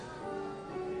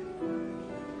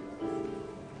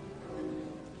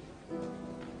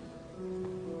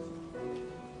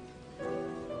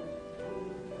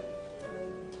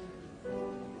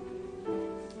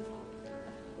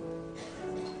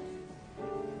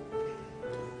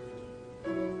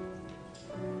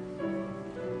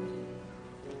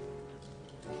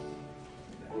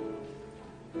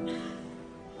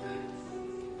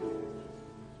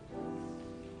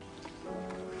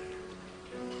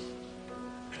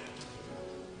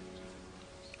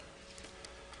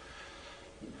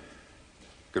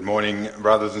Good morning,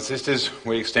 brothers and sisters.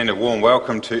 We extend a warm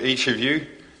welcome to each of you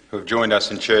who have joined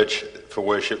us in church for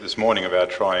worship this morning of our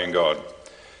triune God.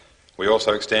 We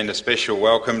also extend a special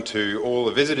welcome to all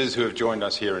the visitors who have joined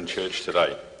us here in church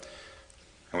today.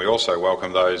 And we also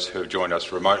welcome those who have joined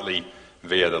us remotely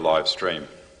via the live stream.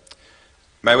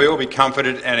 May we all be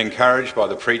comforted and encouraged by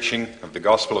the preaching of the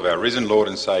gospel of our risen Lord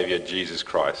and Saviour, Jesus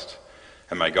Christ.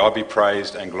 And may God be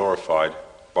praised and glorified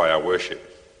by our worship.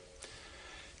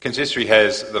 Consistory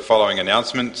has the following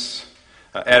announcements.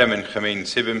 Adam and Chamin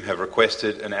Sibim have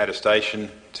requested an attestation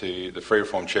to the Free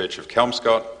Reformed Church of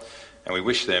Kelmscott, and we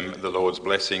wish them the Lord's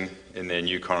blessing in their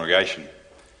new congregation.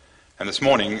 And this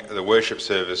morning, the worship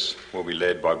service will be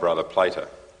led by Brother Plater.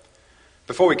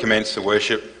 Before we commence the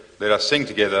worship, let us sing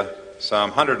together Psalm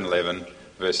 111,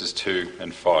 verses 2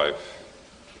 and 5.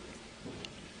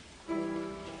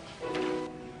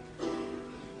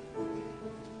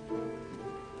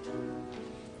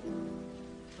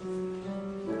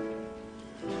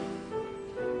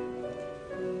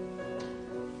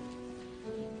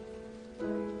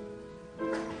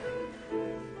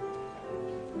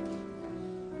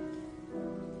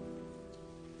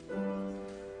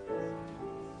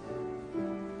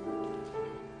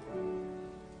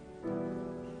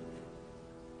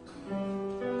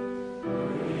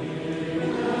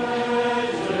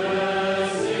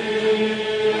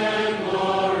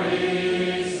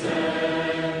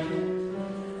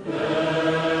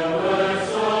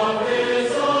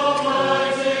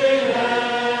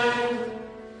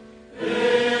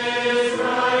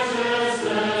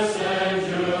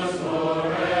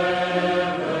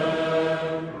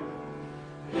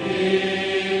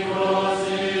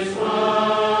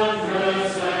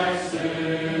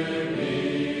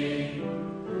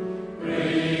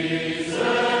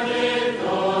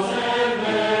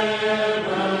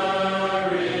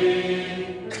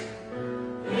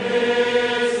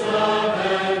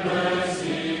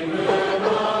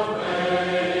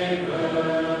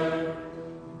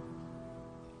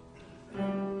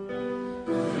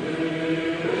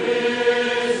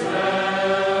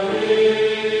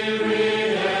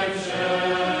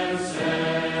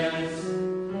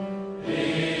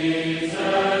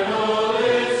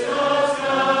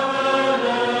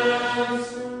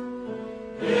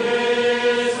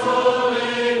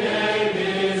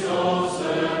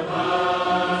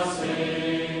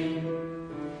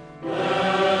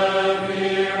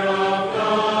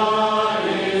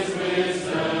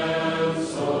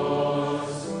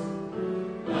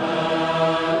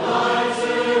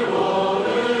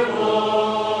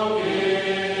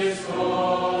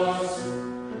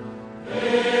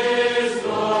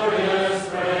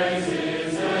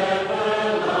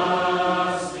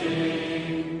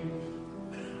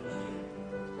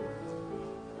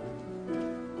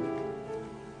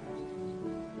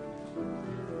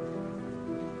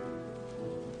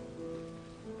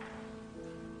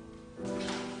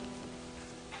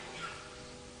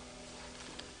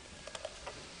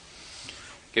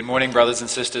 Good morning, brothers and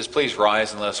sisters. Please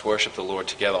rise and let us worship the Lord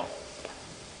together.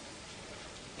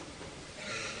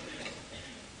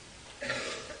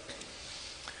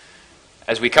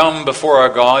 As we come before our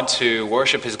God to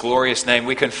worship his glorious name,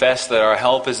 we confess that our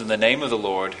help is in the name of the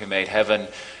Lord who made heaven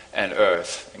and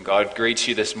earth. And God greets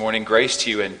you this morning, grace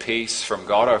to you and peace from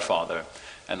God our Father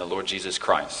and the Lord Jesus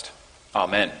Christ.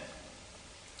 Amen.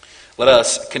 Let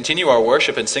us continue our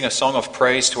worship and sing a song of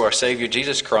praise to our Savior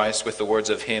Jesus Christ with the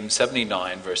words of hymn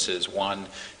 79, verses 1,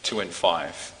 2, and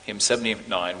 5. Hymn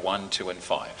 79, 1, 2, and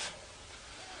 5.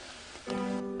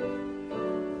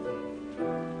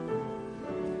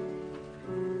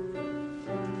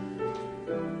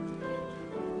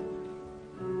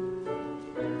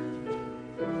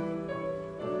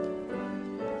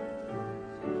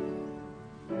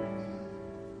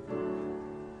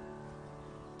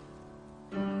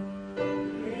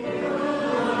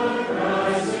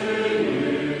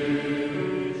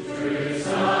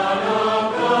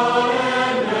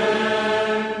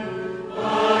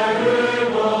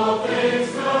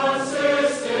 Things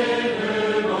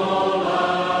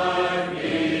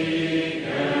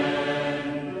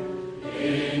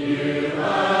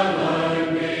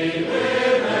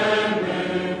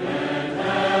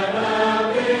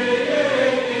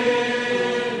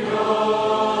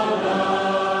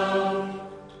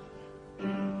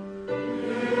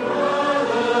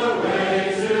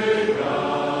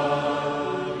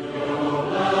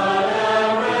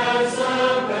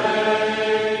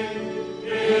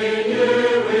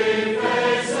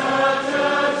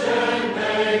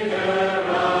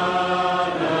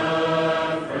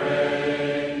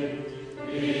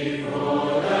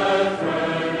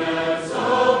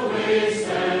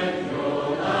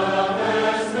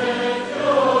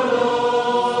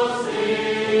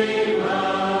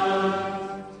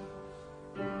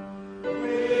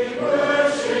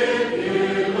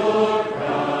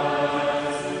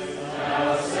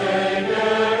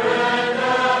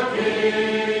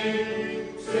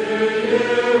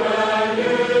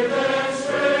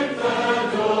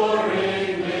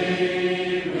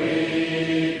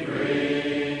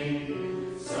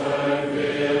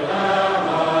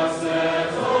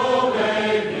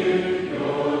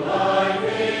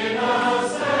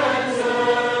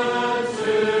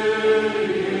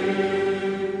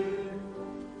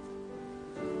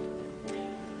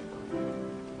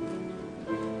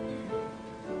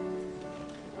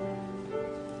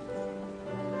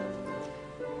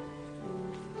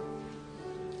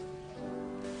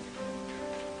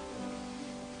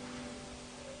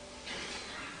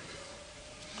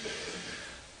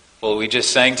Well, we just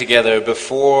sang together,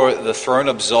 before the throne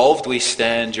absolved we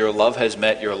stand, your love has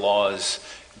met, your laws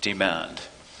demand.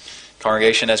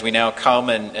 Congregation, as we now come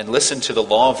and listen to the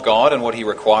law of God and what he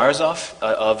requires of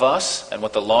us and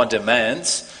what the law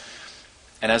demands,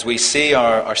 and as we see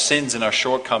our sins and our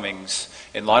shortcomings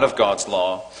in light of God's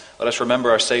law, let us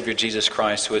remember our Savior Jesus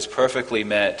Christ, who has perfectly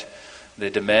met the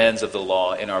demands of the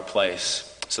law in our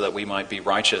place so that we might be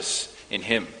righteous in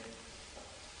him.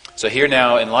 So here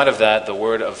now, in light of that, the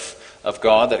word of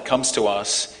God that comes to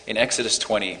us in Exodus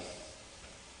 20.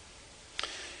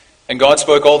 And God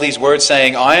spoke all these words,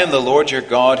 saying, I am the Lord your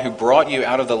God, who brought you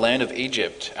out of the land of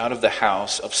Egypt, out of the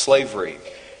house of slavery.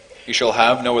 You shall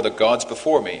have no other gods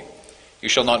before me. You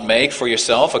shall not make for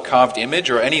yourself a carved image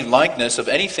or any likeness of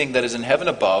anything that is in heaven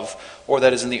above, or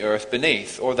that is in the earth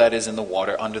beneath, or that is in the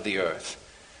water under the earth.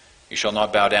 You shall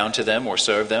not bow down to them or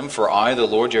serve them, for I, the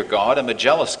Lord your God, am a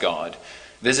jealous God,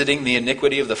 visiting the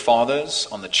iniquity of the fathers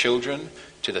on the children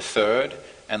to the third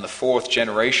and the fourth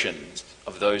generations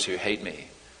of those who hate me,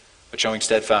 but showing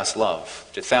steadfast love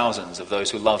to thousands of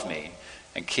those who love me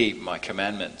and keep my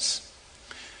commandments.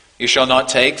 You shall not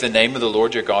take the name of the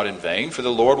Lord your God in vain, for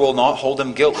the Lord will not hold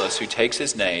him guiltless who takes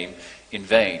his name in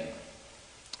vain.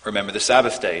 Remember the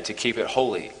Sabbath day to keep it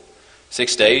holy.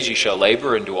 6 days you shall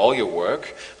labor and do all your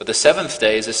work, but the seventh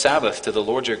day is a Sabbath to the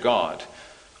Lord your God.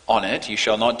 On it you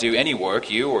shall not do any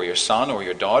work, you or your son or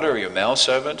your daughter or your male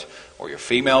servant or your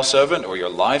female servant or your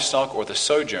livestock or the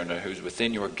sojourner who is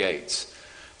within your gates.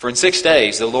 For in 6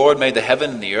 days the Lord made the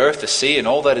heaven and the earth, the sea and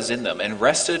all that is in them, and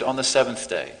rested on the seventh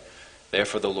day.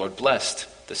 Therefore the Lord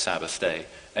blessed the Sabbath day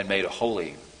and made it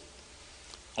holy.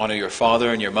 Honor your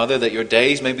father and your mother, that your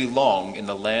days may be long in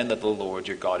the land that the Lord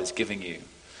your God is giving you.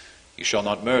 You shall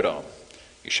not murder.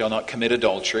 You shall not commit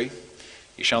adultery.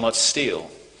 You shall not steal.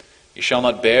 You shall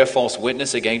not bear false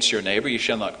witness against your neighbor. You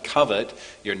shall not covet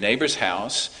your neighbor's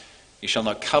house. You shall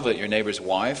not covet your neighbor's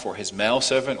wife, or his male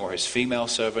servant, or his female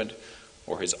servant,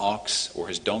 or his ox, or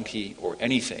his donkey, or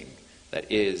anything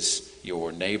that is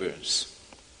your neighbor's.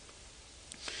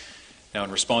 Now,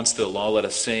 in response to the law, let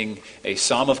us sing a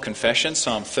psalm of confession,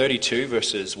 Psalm 32,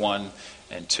 verses 1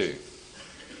 and 2.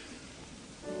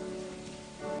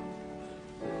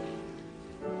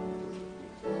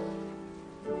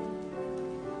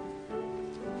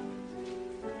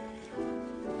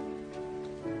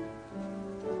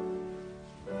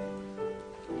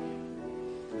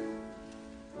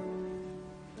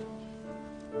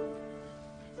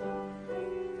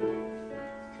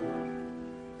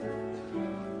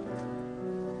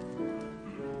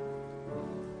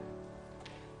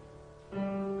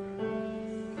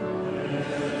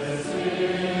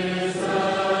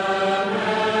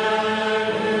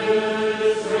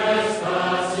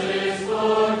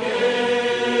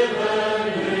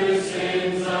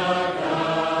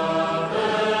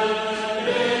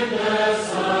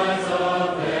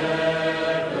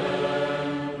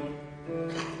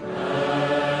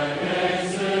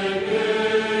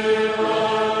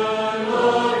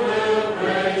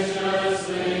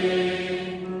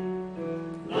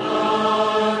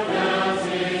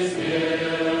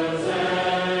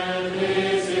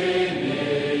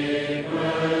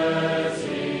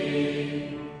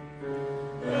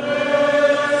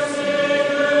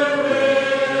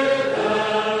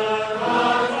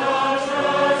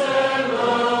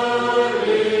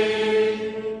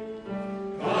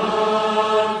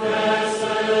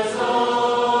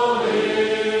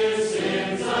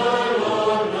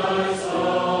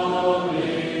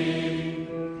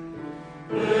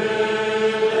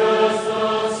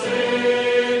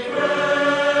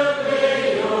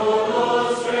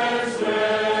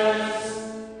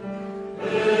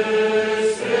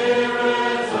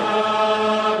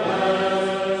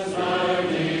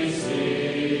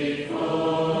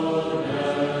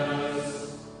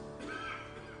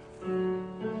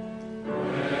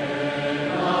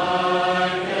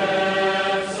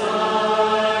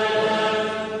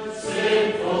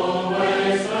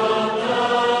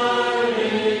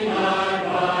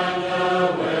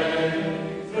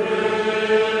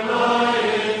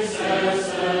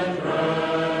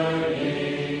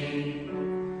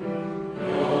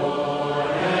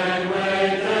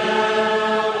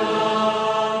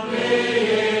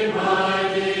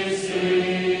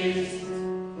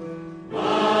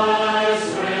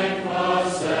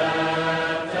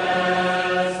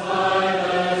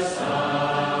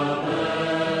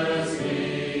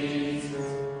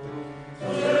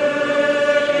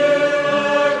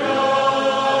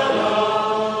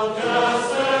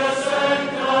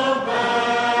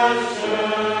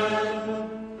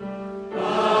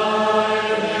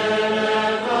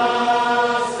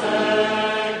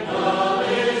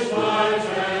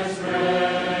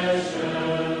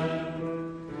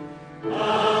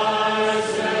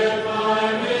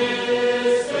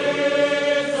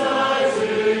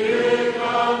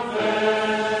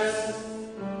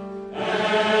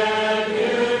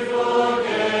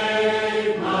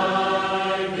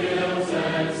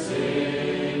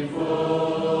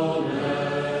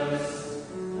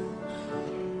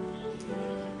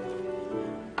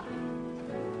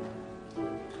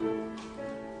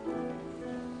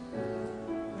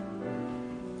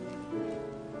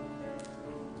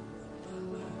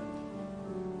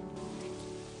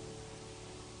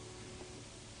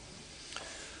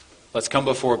 Let's come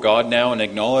before God now and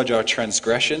acknowledge our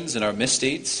transgressions and our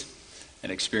misdeeds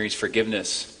and experience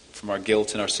forgiveness from our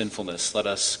guilt and our sinfulness. Let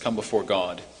us come before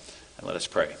God and let us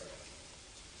pray.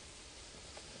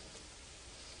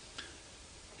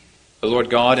 O Lord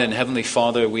God and Heavenly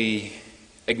Father, we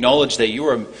acknowledge that you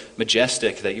are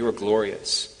majestic, that you are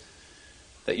glorious,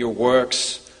 that your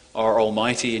works are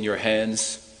almighty in your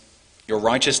hands. Your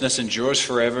righteousness endures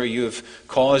forever. You have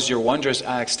caused your wondrous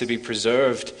acts to be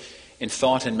preserved in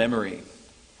thought and memory.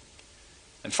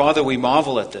 And Father, we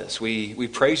marvel at this. We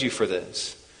praise you for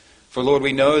this. For Lord,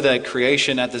 we know that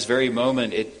creation at this very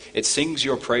moment, it sings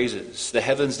your praises. The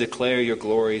heavens declare your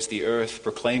glories. The earth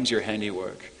proclaims your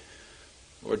handiwork.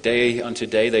 Lord, day unto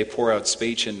day they pour out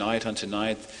speech, and night unto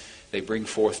night they bring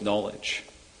forth knowledge.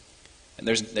 And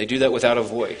they do that without a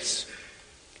voice.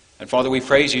 And Father, we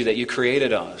praise you that you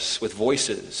created us with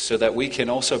voices so that we can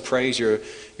also praise your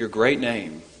great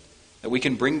name, that we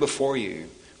can bring before you,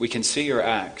 we can see your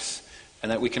acts,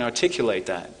 and that we can articulate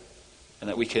that, and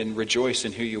that we can rejoice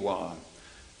in who you are.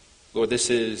 Lord, this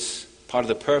is part of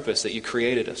the purpose that you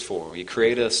created us for. You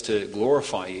created us to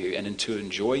glorify you and to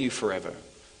enjoy you forever.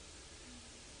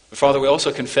 But Father, we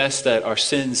also confess that our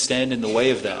sins stand in the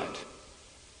way of that.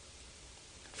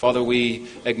 Father, we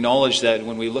acknowledge that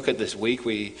when we look at this week,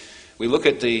 we look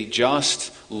at the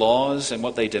just laws and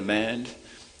what they demand.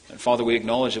 And Father, we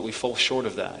acknowledge that we fall short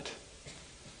of that.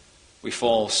 We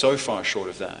fall so far short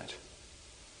of that.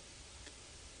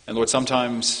 And Lord,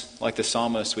 sometimes, like the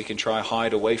psalmist, we can try to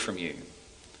hide away from you.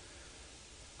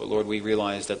 But Lord, we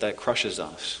realize that that crushes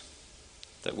us.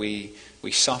 That we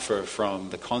suffer from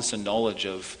the constant knowledge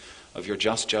of your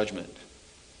just judgment.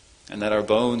 And that our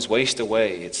bones waste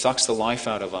away. It sucks the life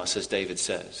out of us, as David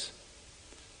says.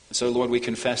 And so, Lord, we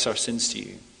confess our sins to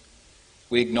you.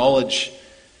 We acknowledge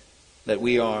that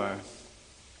we are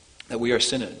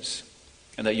sinners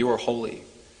and that you are holy.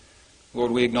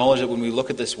 Lord, we acknowledge that when we look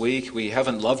at this week, we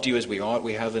haven't loved you as we ought.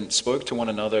 We haven't spoke to one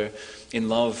another in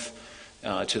love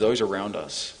to those around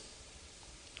us.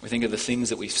 We think of the things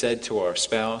that we've said to our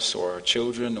spouse or our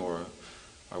children or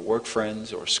our work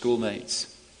friends or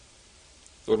schoolmates.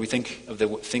 Lord, we think of the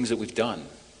things that we've done.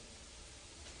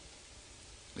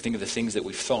 We think of the things that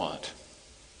we've thought.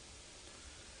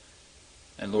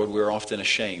 And Lord, we're often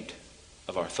ashamed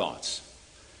of our thoughts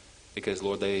because,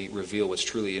 Lord, they reveal what's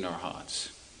truly in our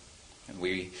hearts. And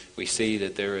we see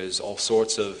that there is all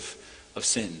sorts of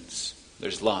sins.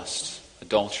 There's lust,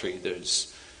 adultery,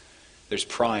 there's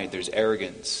pride, there's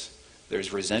arrogance,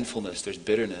 there's resentfulness, there's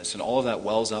bitterness, and all of that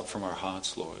wells up from our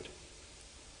hearts, Lord.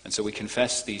 And so we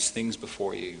confess these things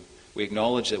before you. We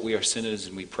acknowledge that we are sinners,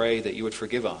 and we pray that you would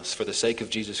forgive us for the sake of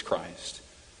Jesus Christ.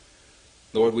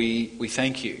 Lord, we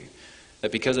thank you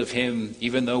that because of him,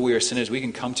 even though we are sinners, we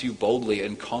can come to you boldly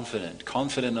and confident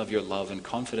of your love and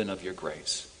confident of your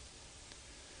grace.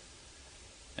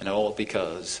 And all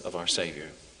because of our Savior.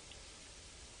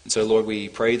 And so, Lord, we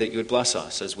pray that you would bless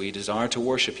us as we desire to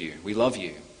worship you. We love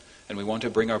you, and we want to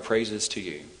bring our praises to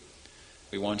you.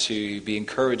 We want to be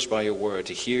encouraged by your word,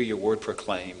 to hear your word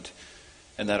proclaimed,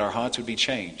 and that our hearts would be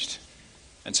changed.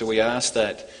 And so we ask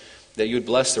that you would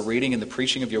bless the reading and the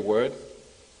preaching of your word.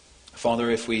 Father,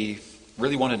 if we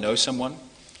really want to know someone,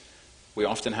 we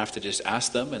often have to just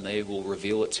ask them, and they will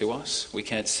reveal it to us. We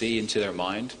can't see into their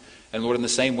mind. And Lord, in the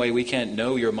same way, we can't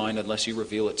know your mind unless you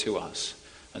reveal it to us.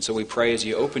 And so we pray as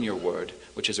you open your word,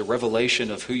 which is a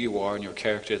revelation of who you are and your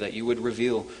character, that you would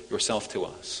reveal yourself to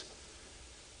us.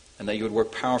 And that you would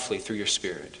work powerfully through your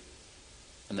Spirit.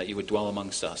 And that you would dwell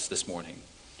amongst us this morning.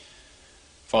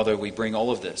 Father, we bring all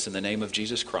of this in the name of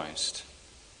Jesus Christ.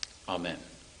 Amen.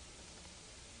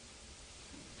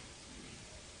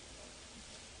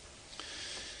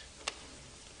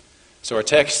 So our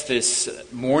text this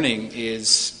morning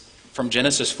is from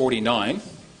Genesis 49.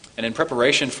 And in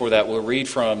preparation for that, we'll read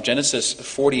from Genesis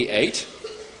 48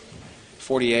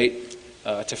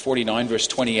 to 49, verse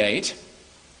 28.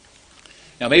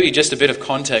 Now, maybe just a bit of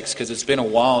context, because it's been a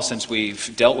while since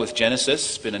we've dealt with Genesis.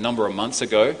 It's been a number of months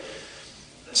ago.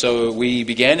 So we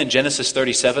began in Genesis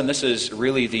 37. This is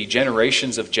really the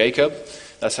generations of Jacob.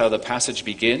 That's how the passage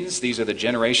begins. These are the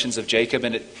generations of Jacob,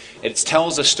 and it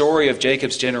tells the story of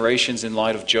Jacob's generations in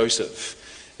light of Joseph.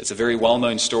 It's a very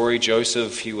well-known story.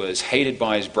 Joseph, he was hated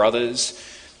by his brothers.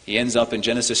 He ends up in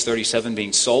Genesis 37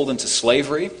 being sold into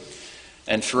slavery.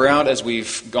 And throughout, as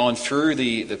we've gone through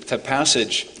the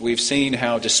passage, we've seen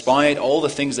how despite all the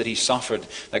things that he suffered,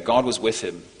 that God was with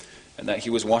him and that he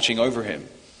was watching over him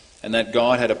and that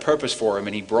God had a purpose for him,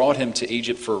 and he brought him to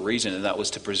Egypt for a reason, and that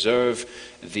was to preserve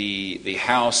the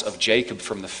house of Jacob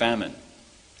from the famine.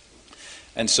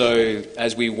 And so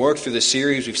as we work through the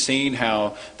series, we've seen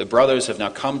how the brothers have now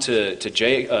come to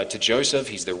Joseph.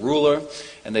 He's the ruler,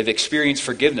 and they've experienced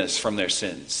forgiveness from their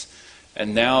sins.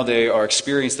 And now they are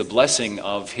experiencing the blessing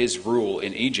of his rule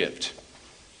in Egypt.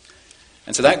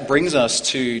 And so that brings us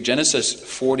to Genesis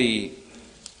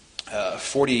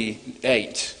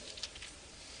 48.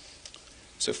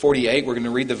 So 48, we're going to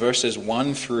read the verses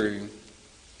 1 through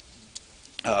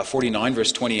 49,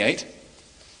 verse 28.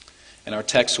 And our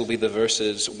text will be the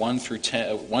verses 1 through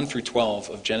 12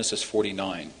 of Genesis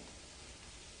 49.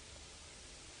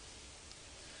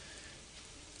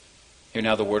 Hear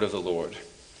now the word of the Lord.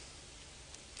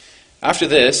 After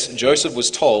this, Joseph was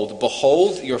told,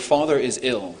 "Behold, your father is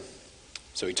ill."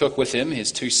 So he took with him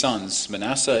his 2 sons,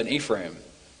 Manasseh and Ephraim.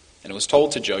 And it was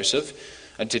told to Joseph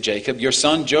and to Jacob, "Your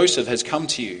son Joseph has come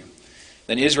to you."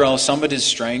 Then Israel summoned his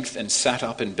strength and sat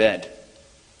up in bed.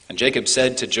 And Jacob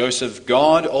said to Joseph,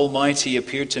 "God Almighty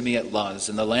appeared to me at Luz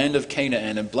in the land of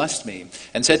Canaan and blessed me,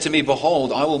 and said to me,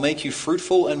 Behold, I will make you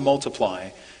fruitful and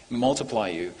multiply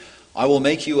you. I will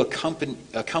make you a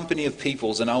company of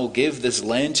peoples, and I will give this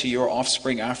land to your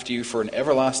offspring after you for an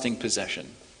everlasting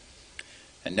possession.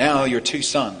 And now your 2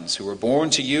 sons, who were born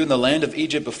to you in the land of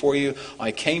Egypt before you,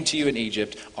 I came to you in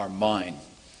Egypt, are mine.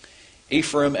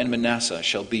 Ephraim and Manasseh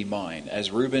shall be mine, as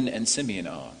Reuben and Simeon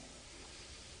are.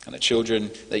 And the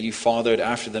children that you fathered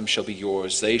after them shall be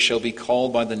yours. They shall be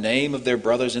called by the name of their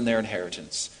brothers in their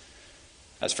inheritance.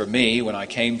 As for me, when I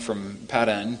came from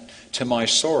Padan, to my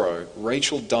sorrow,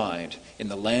 Rachel died in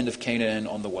the land of Canaan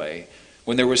on the way,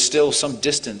 when there was still some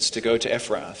distance to go to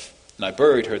Ephrath. And I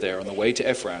buried her there on the way to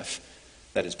Ephrath,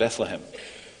 that is Bethlehem.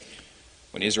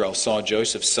 When Israel saw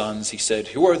Joseph's sons, he said,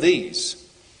 "Who are these?"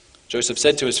 Joseph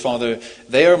said to his father,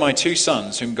 "They are my 2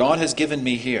 sons, whom God has given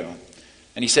me here."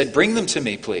 And he said, "Bring them to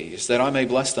me, please, that I may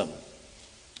bless them."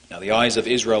 Now the eyes of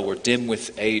Israel were dim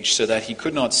with age, so that he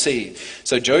could not see.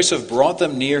 So Joseph brought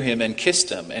them near him and kissed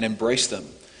them and embraced them.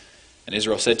 And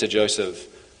Israel said to Joseph,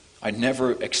 "I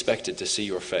never expected to see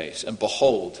your face, and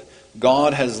behold,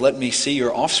 God has let me see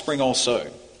your offspring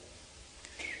also."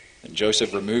 And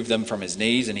Joseph removed them from his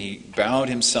knees, and he bowed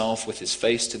himself with his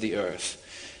face to the earth.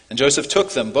 And Joseph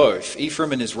took them both,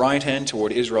 Ephraim in his right hand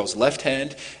toward Israel's left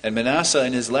hand, and Manasseh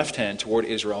in his left hand toward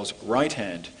Israel's right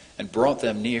hand, and brought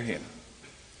them near him.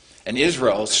 And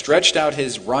Israel stretched out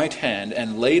his right hand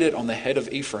and laid it on the head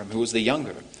of Ephraim, who was the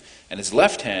younger, and his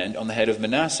left hand on the head of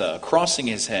Manasseh, crossing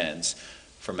his hands,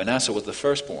 for Manasseh was the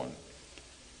firstborn.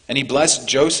 And he blessed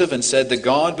Joseph and said, "The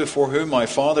God before whom my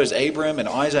fathers Abraham and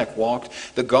Isaac walked,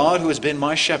 the God who has been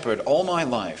my shepherd all my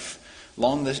life,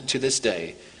 long to this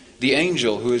day, the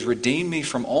angel who has redeemed me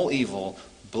from all evil,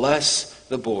 bless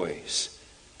the boys.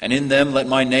 And in them let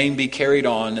my name be carried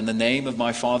on, in the name of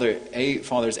my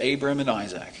fathers Abraham and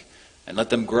Isaac, and let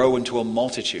them grow into a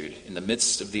multitude in the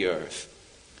midst of the earth."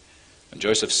 When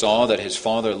Joseph saw that his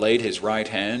father laid his right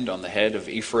hand on the head of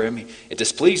Ephraim, it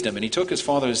displeased him, and he took his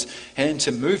father's hand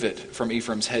to move it from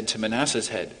Ephraim's head to Manasseh's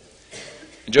head.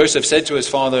 And Joseph said to his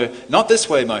father, "Not this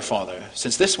way, my father,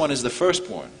 since this one is the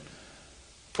firstborn.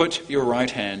 Put your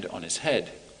right hand on his head."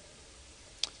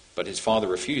 But his father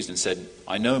refused and said,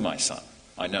 "I know, my son,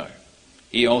 I know.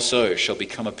 He also shall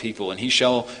become a people, and he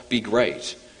shall be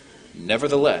great.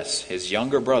 Nevertheless, his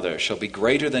younger brother shall be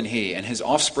greater than he, and his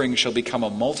offspring shall become a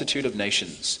multitude of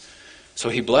nations." So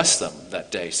he blessed them that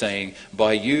day, saying,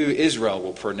 "By you Israel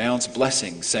will pronounce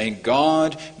blessing, saying,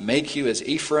 God make you as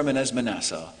Ephraim and as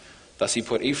Manasseh." Thus he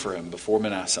put Ephraim before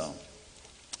Manasseh.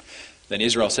 Then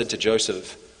Israel said to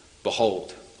Joseph,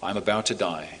 "Behold, I am about to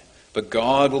die, but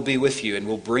God will be with you and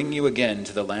will bring you again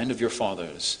to the land of your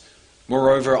fathers.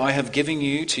 Moreover, I have given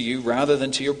you to you rather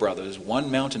than to your brothers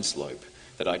one mountain slope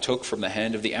that I took from the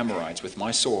hand of the Amorites with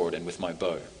my sword and with my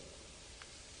bow."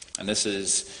 And this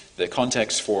is the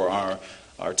context for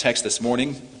our text this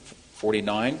morning,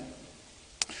 49.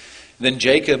 Then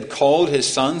Jacob called his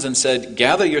sons and said,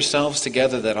 "Gather yourselves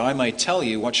together that I may tell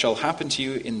you what shall happen to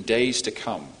you in days to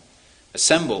come.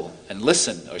 Assemble and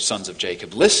listen, O sons of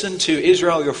Jacob. Listen to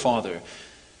Israel your father.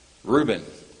 Reuben,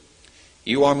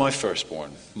 you are my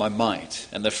firstborn, my might,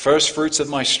 and the firstfruits of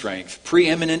my strength,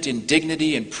 preeminent in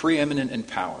dignity and preeminent in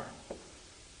power.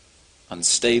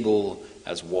 Unstable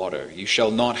as water, you shall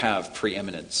not have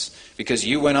preeminence, because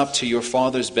you went up to your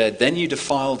father's bed, then you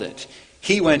defiled it.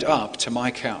 He went up to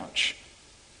my couch.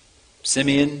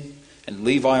 Simeon and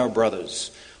Levi are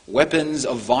brothers. Weapons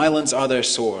of violence are their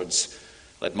swords.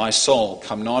 Let my soul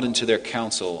come not into their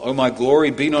counsel. O my glory,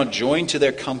 be not joined to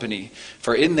their company.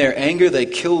 For in their anger they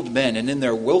killed men, and in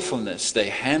their willfulness they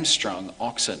hamstrung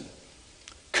oxen.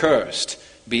 Cursed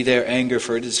be their anger,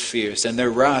 for it is fierce, and their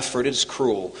wrath, for it is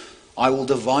cruel. I will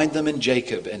divide them in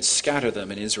Jacob and scatter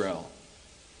them in Israel.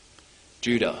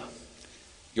 Judah,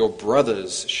 your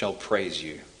brothers shall praise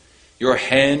you. Your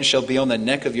hand shall be on the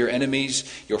neck of your enemies.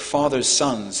 Your father's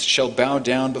sons shall bow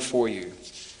down before you.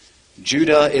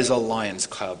 Judah is a lion's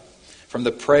cub. From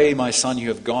the prey, my son, you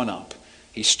have gone up.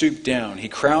 He stooped down. He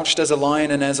crouched as a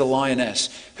lion and as a lioness.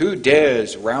 Who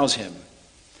dares rouse him?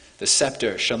 The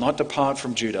scepter shall not depart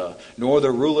from Judah, nor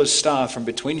the ruler's staff from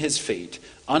between his feet,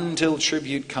 until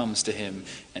tribute comes to him,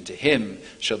 and to him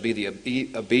shall be the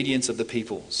obedience of the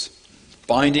peoples.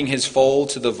 Binding his foal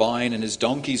to the vine and his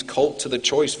donkey's colt to the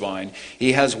choice vine,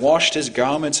 he has washed his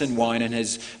garments in wine and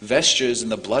his vestures in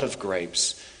the blood of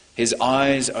grapes. His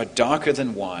eyes are darker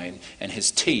than wine, and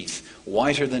his teeth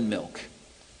whiter than milk.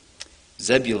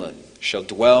 Zebulun shall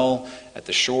dwell at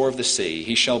the shore of the sea.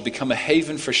 He shall become a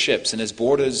haven for ships, and his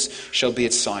borders shall be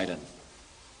at Sidon.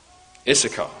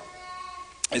 Issachar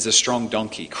is a strong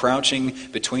donkey, crouching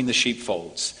between the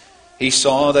sheepfolds. He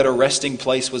saw that a resting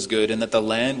place was good, and that the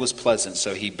land was pleasant,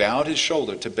 so he bowed his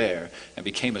shoulder to bear, and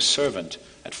became a servant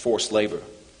at forced labor.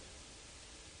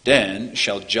 Dan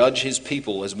shall judge his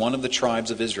people as one of the tribes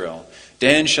of Israel.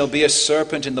 Dan shall be a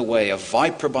serpent in the way, a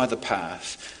viper by the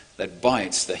path, that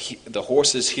bites the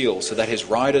horse's heel, so that his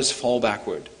riders fall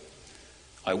backward.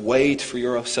 I wait for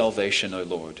your salvation, O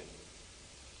Lord.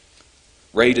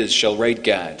 Raiders shall raid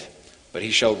Gad, but he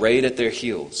shall raid at their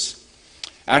heels.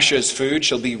 Asher's food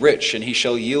shall be rich, and he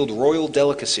shall yield royal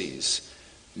delicacies.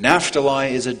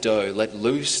 Naphtali is a doe let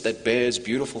loose that bears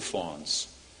beautiful fawns.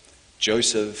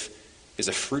 Joseph is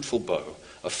a fruitful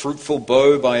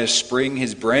bow by a spring.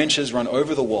 His branches run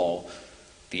over the wall.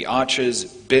 The archers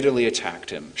bitterly attacked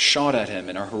him, shot at him,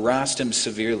 and harassed him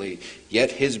severely.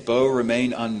 Yet his bow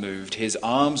remained unmoved. His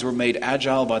arms were made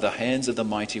agile by the hands of the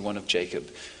mighty one of Jacob.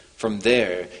 From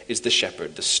there is the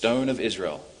shepherd, the stone of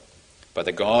Israel. By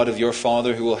the God of your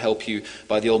father who will help you,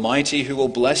 by the Almighty who will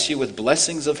bless you with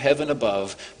blessings of heaven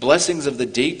above, blessings of the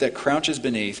deep that crouches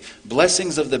beneath,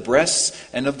 blessings of the breasts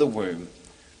and of the womb.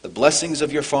 The blessings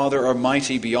of your father are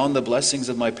mighty beyond the blessings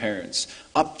of my parents,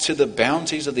 up to the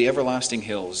bounties of the everlasting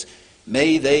hills.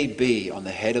 May they be on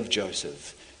the head of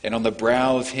Joseph, and on the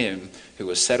brow of him who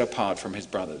was set apart from his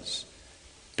brothers.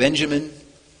 Benjamin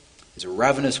is a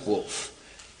ravenous wolf,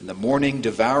 in the morning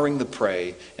devouring the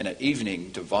prey, and at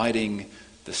evening dividing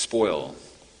the spoil.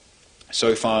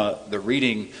 So far, the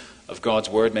reading of God's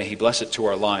word, may he bless it to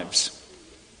our lives.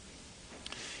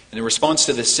 And in response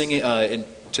to the singing,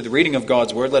 to the reading of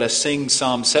God's word, let us sing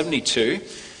Psalm 72.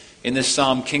 In this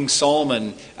psalm, King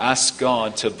Solomon asks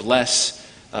God to bless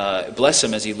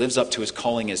him as he lives up to his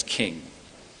calling as king.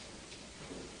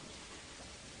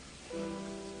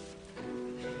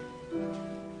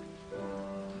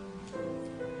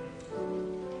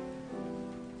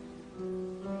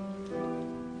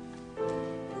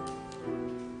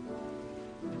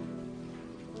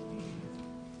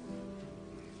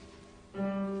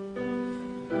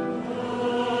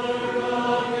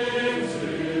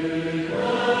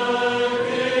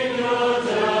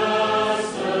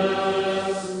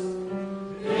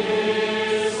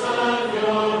 Son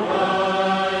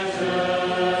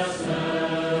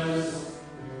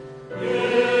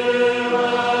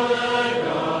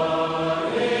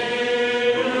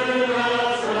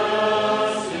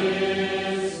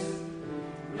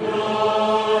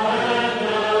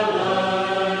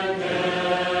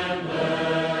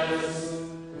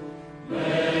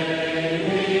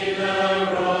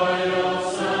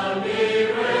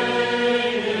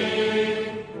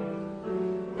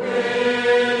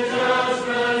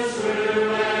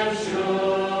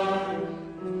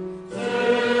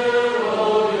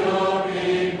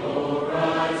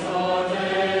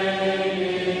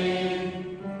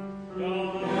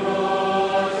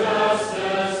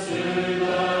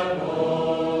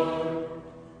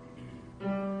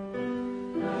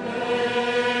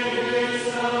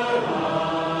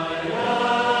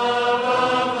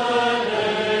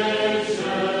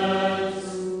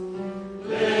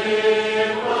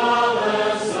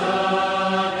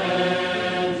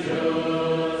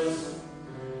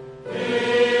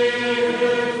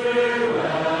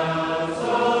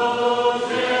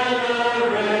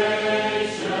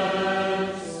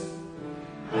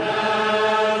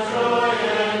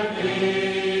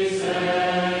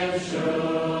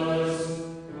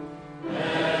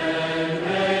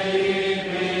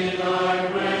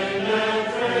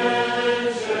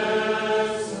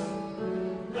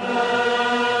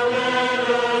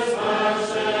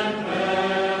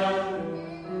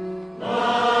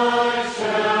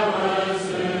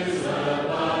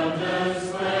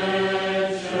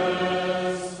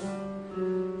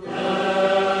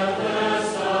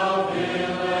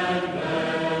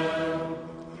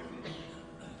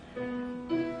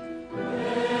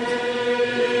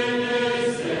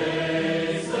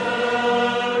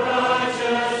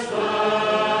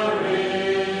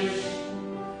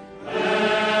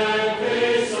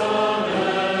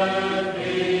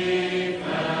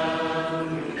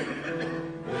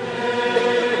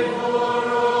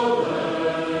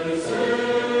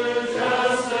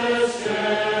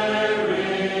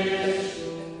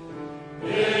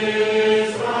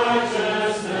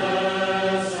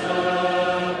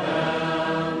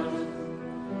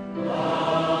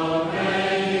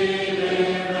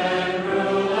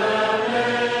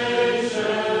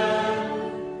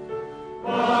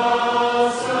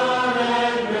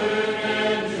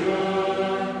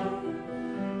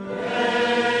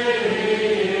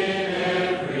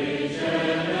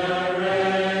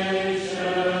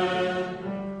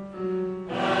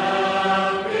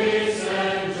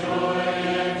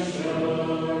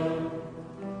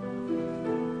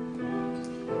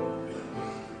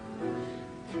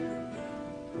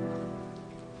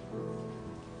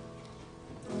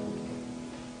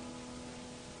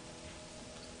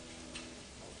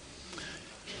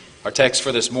Our text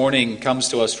for this morning comes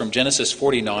to us from Genesis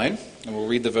 49, and we'll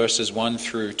read the verses 1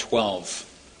 through 12.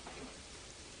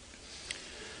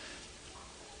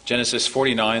 Genesis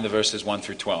 49, the verses 1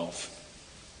 through 12.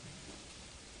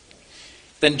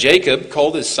 Then Jacob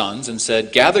called his sons and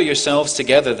said, "Gather yourselves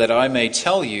together that I may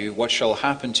tell you what shall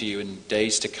happen to you in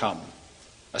days to come.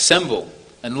 Assemble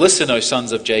and listen, O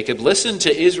sons of Jacob. Listen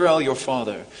to Israel your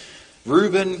father.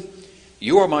 Reuben,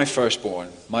 you are my firstborn,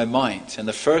 my might, and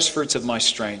the firstfruits of my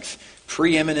strength,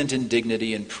 preeminent in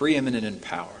dignity and preeminent in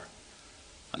power.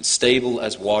 Unstable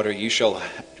as water, you shall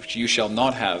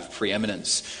not have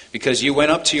preeminence, because you went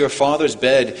up to your father's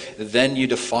bed, then you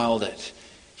defiled it.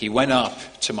 He went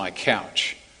up to my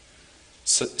couch.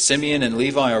 Simeon and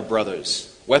Levi are brothers.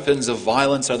 Weapons of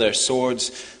violence are their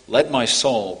swords. Let my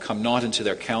soul come not into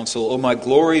their counsel. O my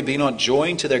glory, be not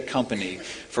joined to their company.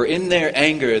 For in their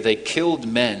anger they killed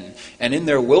men, and in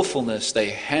their willfulness they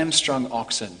hamstrung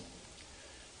oxen.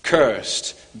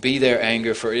 Cursed be their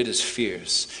anger, for it is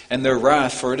fierce, and their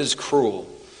wrath, for it is cruel.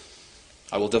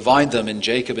 I will divide them in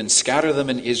Jacob and scatter them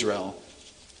in Israel.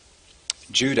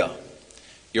 Judah,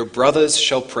 your brothers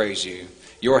shall praise you.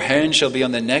 Your hand shall be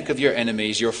on the neck of your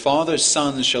enemies. Your father's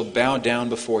sons shall bow down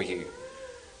before you.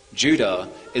 Judah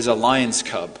is a lion's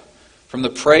cub. From the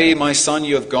prey, my son,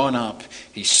 you have gone up.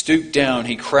 He stooped down.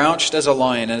 He crouched as a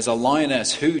lion, as a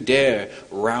lioness. Who dare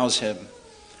rouse him?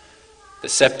 The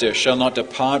scepter shall not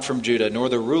depart from Judah, nor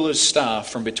the ruler's staff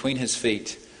from between his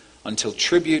feet, until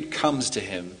tribute comes to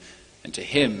him, and to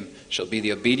him shall be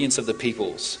the obedience of the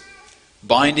peoples.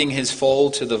 Binding his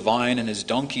foal to the vine and his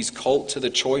donkey's colt to the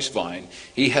choice vine,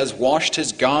 he has washed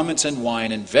his garments in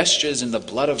wine and vestures in the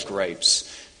blood of grapes.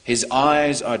 His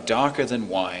eyes are darker than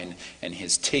wine, and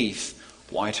his teeth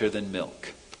whiter than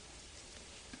milk."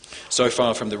 So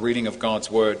far from the reading of God's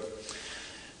word.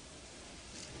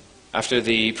 After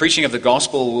the preaching of the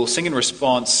gospel, we'll sing in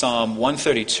response Psalm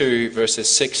 132, verses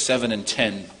 6, 7, and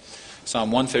 10.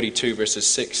 Psalm 132, verses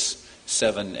 6,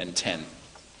 7, and 10.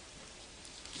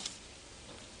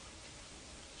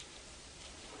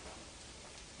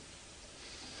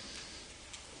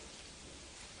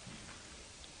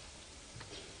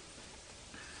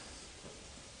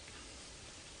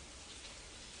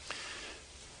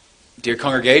 Dear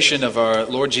congregation of our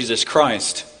Lord Jesus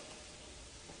Christ,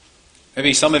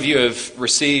 maybe some of you have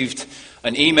received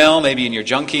an email, maybe in your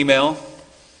junk email,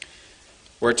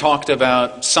 where it talked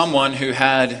about someone who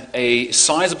had a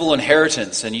sizable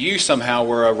inheritance and you somehow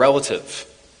were a relative.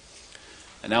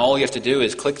 And now all you have to do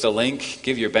is click the link,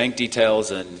 give your bank details,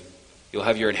 and you'll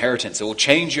have your inheritance. It will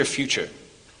change your future.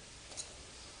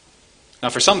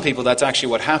 Now for some people that's actually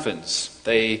what happens.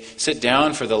 They sit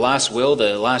down for the last will,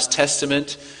 the last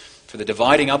testament, for the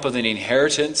dividing up of an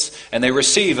inheritance, and they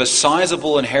receive a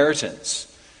sizable inheritance.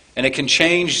 And it can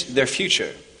change their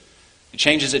future. It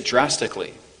changes it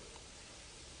drastically.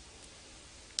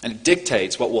 And it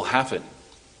dictates what will happen.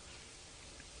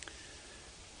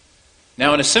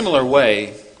 Now, in a similar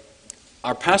way,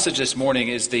 our passage this morning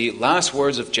is the last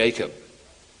words of Jacob.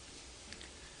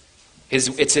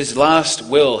 It's his last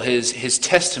will, his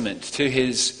testament to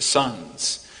his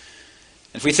sons.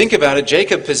 If we think about it,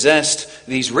 Jacob possessed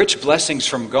these rich blessings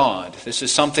from God. This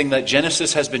is something that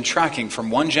Genesis has been tracking from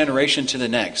one generation to the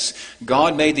next.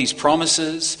 God made these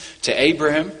promises to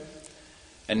Abraham,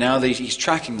 and now he's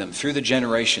tracking them through the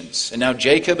generations. And now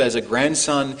Jacob, as a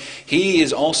grandson, he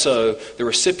is also the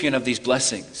recipient of these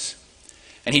blessings.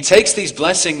 And he takes these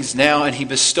blessings now and he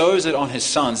bestows it on his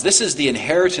sons. This is the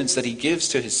inheritance that he gives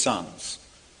to his sons.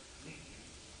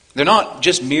 They're not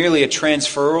just merely a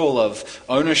transferal of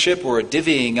ownership or a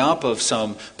divvying up of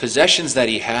some possessions that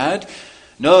he had.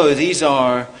 No, these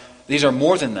are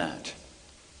more than that.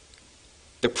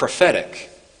 They're prophetic.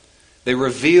 They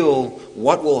reveal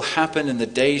what will happen in the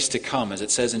days to come, as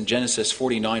it says in Genesis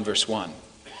 49, verse 1.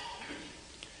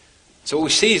 So what we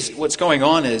see is what's going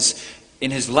on is, in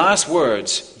his last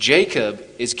words, Jacob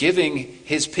is giving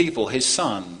his people, his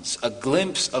sons, a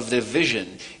glimpse of their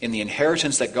vision in the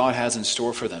inheritance that God has in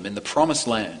store for them, in the promised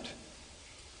land.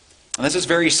 And this is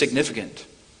very significant.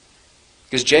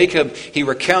 Because Jacob, he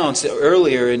recounts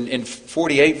earlier in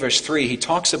 48 verse 3, he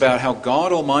talks about how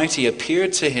God Almighty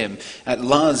appeared to him at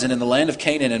Luz and in the land of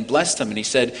Canaan and blessed him. And he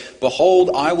said,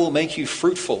 "Behold, I will make you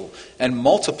fruitful and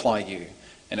multiply you.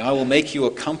 And I will make you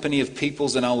a company of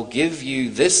peoples, and I will give you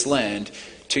this land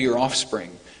to your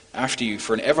offspring after you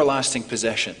for an everlasting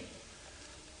possession."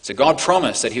 So God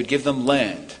promised that he would give them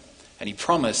land, and he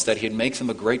promised that he'd make them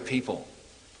a great people.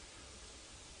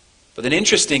 But then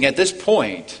interesting, at this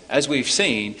point, as we've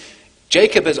seen,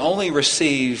 Jacob has only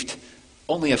received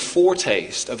a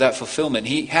foretaste of that fulfillment.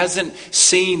 He hasn't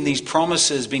seen these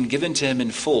promises being given to him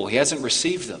in full. He hasn't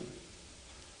received them.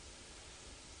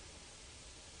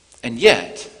 And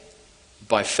yet,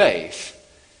 by faith,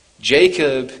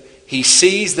 Jacob, he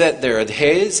sees that they're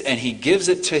his and he gives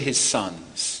it to his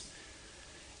sons.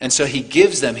 And so he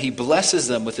gives them, he blesses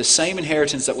them with the same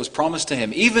inheritance that was promised to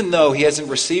him. Even though he hasn't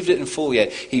received it in full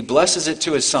yet, he blesses it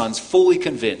to his sons, fully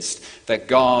convinced that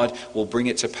God will bring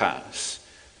it to pass.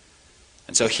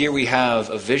 And so here we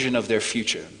have a vision of their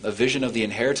future, a vision of the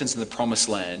inheritance in the promised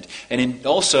land. And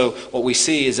also what we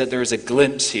see is that there is a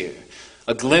glimpse here,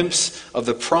 a glimpse of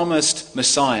the promised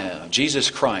Messiah,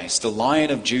 Jesus Christ, the Lion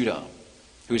of Judah,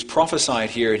 who is prophesied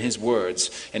here in his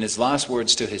words, in his last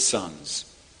words to his sons.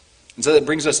 And so that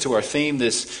brings us to our theme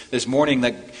this morning,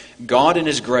 that God in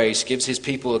his grace gives his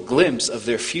people a glimpse of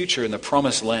their future in the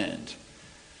promised land.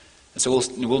 And so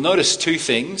we'll notice two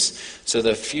things. So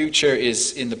the future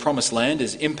is in the promised land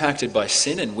is impacted by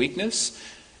sin and weakness.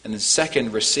 And then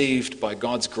second, received by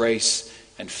God's grace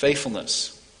and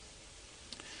faithfulness.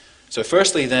 So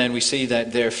firstly then, we see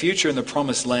that their future in the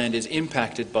promised land is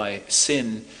impacted by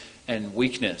sin and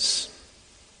weakness.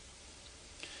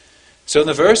 So in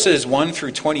the verses 1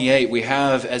 through 28, we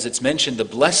have, as it's mentioned, the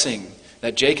blessing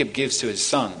that Jacob gives to his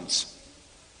sons.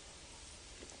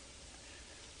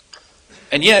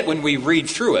 And yet, when we read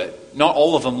through it, not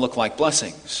all of them look like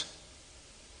blessings.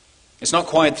 It's not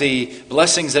quite the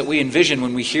blessings that we envision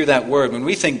when we hear that word. When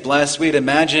we think blessed, we'd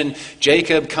imagine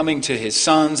Jacob coming to his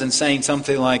sons and saying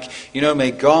something like,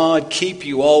 may God keep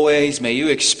you always, may you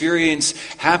experience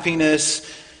happiness,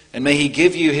 and may he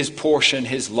give you his portion,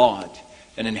 his lot,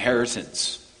 an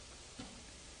inheritance.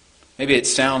 Maybe it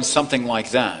sounds something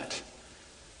like that.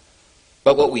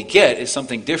 But what we get is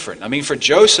something different. For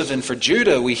Joseph and for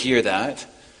Judah, we hear that.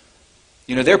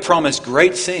 They're promised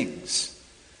great things.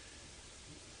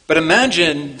 But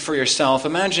imagine for yourself,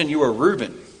 imagine you are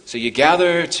Reuben. So you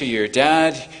gather to your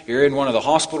dad, you're in one of the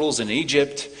hospitals in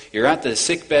Egypt, you're at the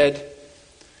sickbed,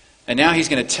 and now he's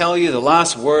going to tell you the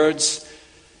last words.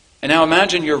 And now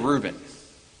imagine you're Reuben.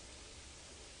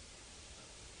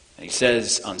 And he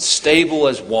says, unstable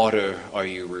as water are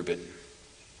you, Reuben.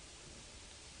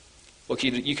 Look,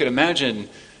 you could imagine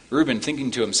Reuben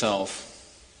thinking to himself,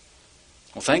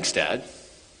 well, thanks, Dad.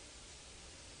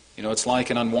 It's like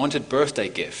an unwanted birthday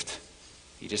gift.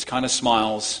 He just kind of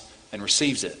smiles and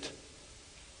receives it.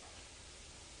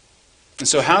 And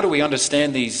so how do we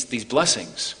understand these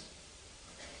blessings?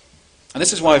 And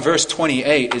this is why verse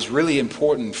 28 is really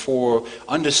important for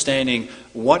understanding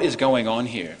what is going on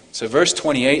here. So verse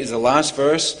 28 is the last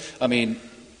verse.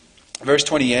 Verse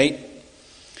 28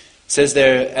 says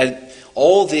there,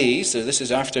 all these, so this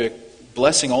is after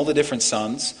blessing all the different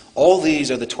sons, all these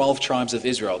are the 12 tribes of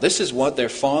Israel. This is what their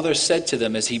father said to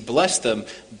them as he blessed them,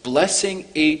 blessing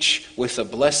each with a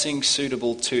blessing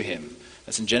suitable to him.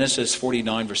 That's in Genesis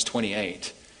 49 verse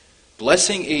 28.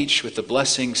 Blessing each with the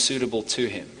blessing suitable to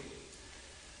him.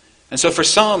 And so for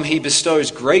some, he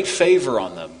bestows great favor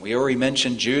on them. We already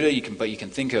mentioned Judah, but you can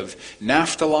think of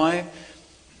Naphtali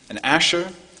and Asher.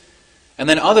 And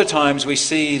then other times we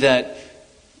see that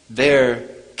their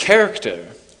character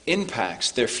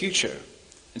impacts their future.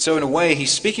 And so in a way,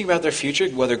 he's speaking about their future,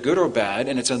 whether good or bad,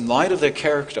 and it's in light of their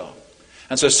character.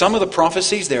 And so some of the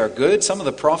prophecies, they are good. Some of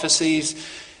the prophecies,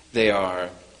 they are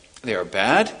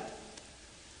bad.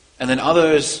 And then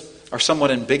others are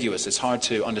somewhat ambiguous. It's hard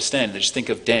to understand. Just think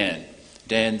of Dan.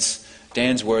 Dan's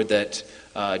word that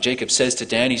Jacob says to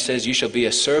Dan, he says, you shall be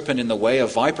a serpent in the way, a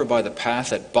viper by the path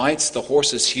that bites the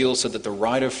horse's heel so that the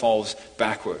rider falls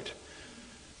backward.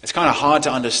 It's kind of hard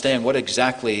to understand what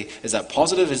exactly, is that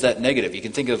positive, is that negative? You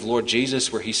can think of Lord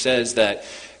Jesus where he says that,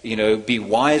 be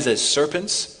wise as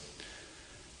serpents.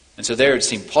 And so there it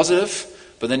seemed positive.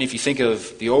 But then if you think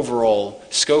of the overall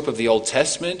scope of the Old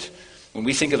Testament, when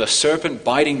we think of a serpent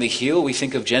biting the heel, we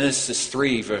think of Genesis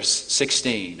 3 verse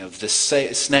 16, of the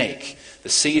snake, the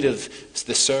seed of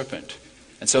the serpent.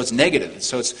 And so it's negative.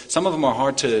 So some of them are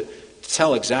hard to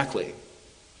tell exactly.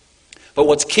 But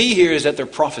what's key here is that they're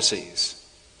prophecies.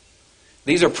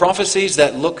 These are prophecies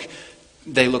that look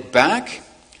back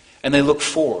and they look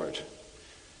forward.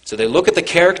 So they look at the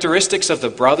characteristics of the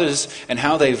brothers and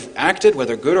how they've acted,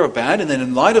 whether good or bad, and then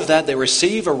in light of that they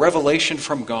receive a revelation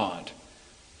from God.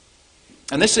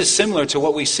 And this is similar to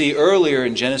what we see earlier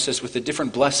in Genesis with the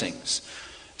different blessings.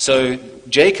 So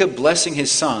Jacob blessing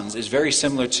his sons is very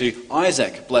similar to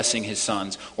Isaac blessing his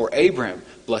sons, or Abraham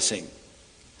blessing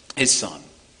his son.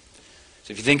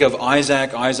 So if you think of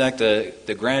Isaac,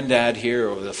 the granddad here,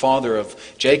 or the father of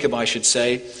Jacob, I should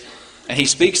say, and he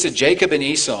speaks to Jacob and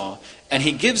Esau, and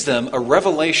he gives them a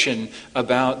revelation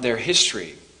about their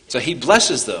history. So he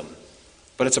blesses them,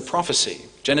 but it's a prophecy.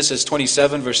 Genesis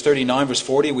 27, verse 39, verse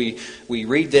 40, we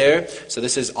read there. So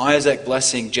this is Isaac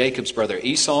blessing Jacob's brother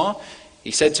Esau.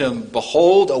 He said to him,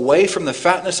 "Behold, away from the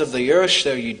fatness of the earth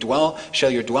shall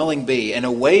your dwelling be, and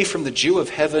away from the dew of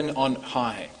heaven on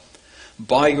high.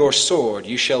 By your sword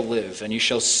you shall live, and you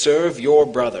shall serve your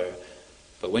brother.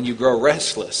 But when you grow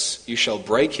restless, you shall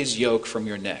break his yoke from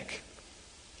your neck."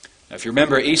 Now, if you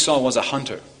remember, Esau was a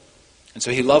hunter, and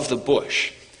so he loved the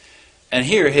bush. And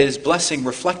here his blessing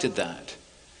reflected that.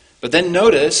 But then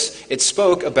notice it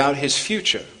spoke about his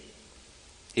future.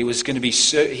 He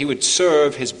would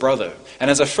serve his brother.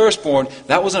 And as a firstborn,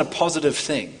 that wasn't a positive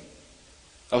thing.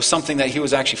 That was something that he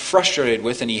was actually frustrated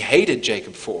with and he hated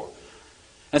Jacob for.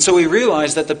 And so we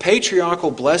realize that the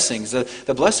patriarchal blessings,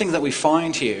 the blessings that we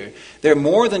find here, they're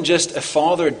more than just a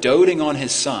father doting on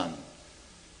his son.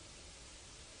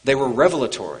 They were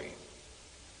revelatory.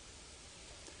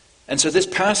 And so this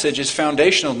passage is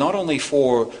foundational not only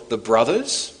for the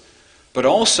brothers, but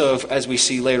also, as we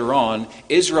see later on,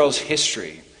 Israel's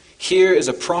history. Here is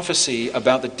a prophecy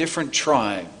about the different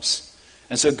tribes.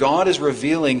 And so God is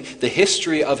revealing the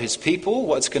history of his people,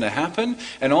 what's going to happen,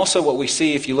 and also what we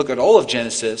see if you look at all of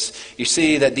Genesis, you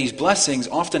see that these blessings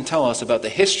often tell us about the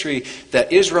history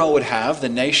that Israel would have, the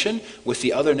nation, with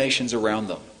the other nations around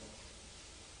them.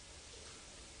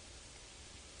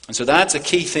 And so that's a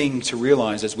key thing to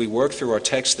realize as we work through our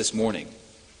text this morning.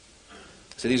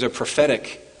 So these are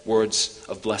prophetic words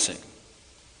of blessing.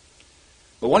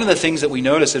 But one of the things that we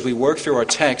notice as we work through our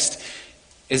text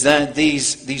is that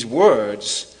these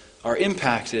words are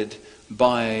impacted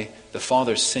by the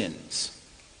father's sins.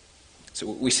 So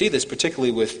we see this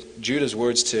particularly with Judah's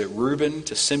words to Reuben,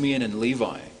 to Simeon, and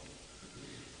Levi.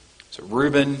 So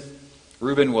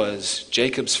Reuben was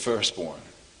Jacob's firstborn.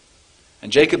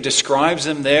 And Jacob describes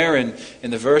him there in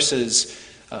the verses,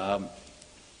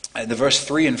 in the verse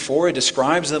 3 and 4, he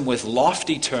describes them with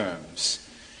lofty terms.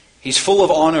 He's full of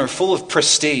honor, full of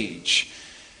prestige.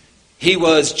 He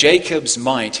was Jacob's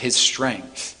might, his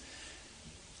strength.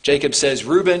 Jacob says,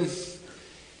 "Reuben,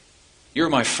 you're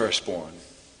my firstborn.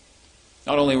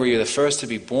 Not only were you the first to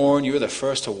be born, you were the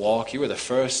first to walk, you were the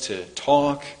first to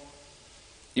talk.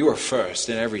 You were first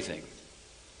in everything.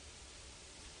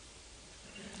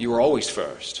 You were always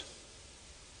first.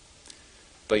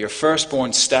 But your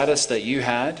firstborn status that you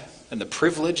had, and the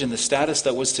privilege and the status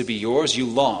that was to be yours, you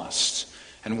lost.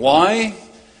 And why?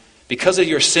 Because of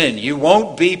your sin. You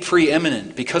won't be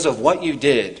preeminent because of what you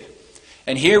did."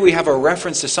 And here we have a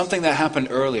reference to something that happened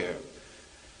earlier.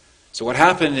 So what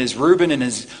happened is Reuben and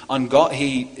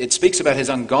it speaks about his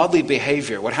ungodly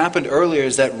behavior. What happened earlier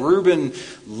is that Reuben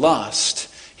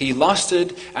he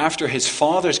lusted after his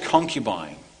father's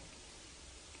concubine.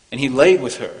 And he laid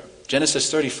with her.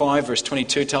 Genesis 35 verse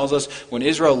 22 tells us, when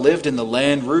Israel lived in the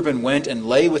land, Reuben went and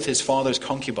lay with his father's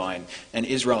concubine, and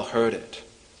Israel heard it.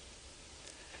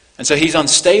 And so he's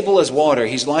unstable as water.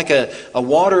 He's like a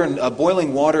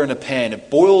boiling water in a pan. It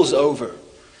boils over.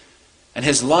 And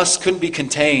his lust couldn't be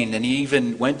contained, and he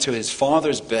even went to his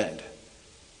father's bed.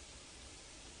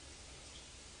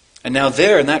 And now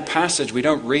there in that passage, we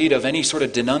don't read of any sort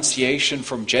of denunciation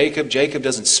from Jacob. Jacob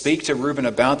doesn't speak to Reuben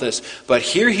about this. But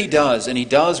here he does, and he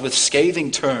does with scathing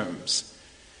terms.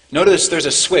 Notice there's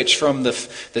a switch from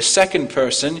the second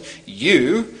person,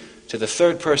 you, to the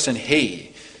third person,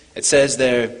 he. It says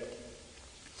there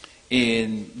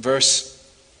in verse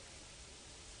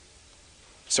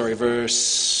 4.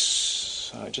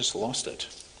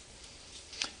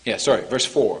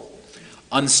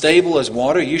 "Unstable as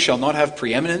water, you shall not have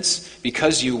preeminence,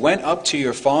 because you went up to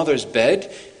your father's bed,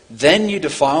 then you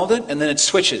defiled it," and then it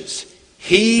switches.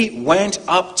 "He went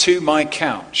up to my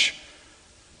couch."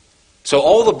 So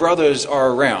all the brothers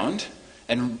are around,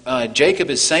 and Jacob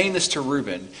is saying this to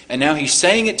Reuben, and now he's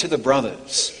saying it to the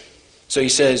brothers. So he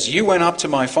says, you went up to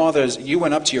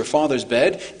your father's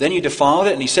bed, then you defiled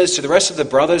it, and he says to the rest of the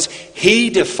brothers, "He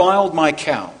defiled my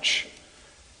couch."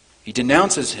 He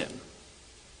denounces him.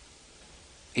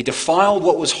 He defiled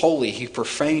what was holy. He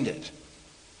profaned it.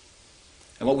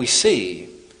 And what we see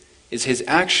is his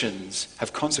actions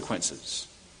have consequences.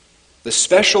 The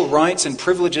special rights and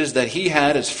privileges that he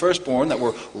had as firstborn that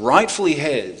were rightfully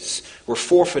his were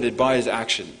forfeited by his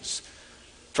actions.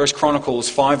 1 Chronicles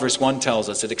 5 verse 1 tells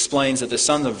us, it explains that the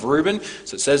sons of Reuben,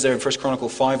 so it says there in 1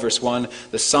 Chronicles 5 verse 1,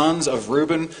 the sons of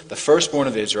Reuben, the firstborn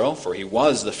of Israel, for he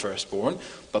was the firstborn,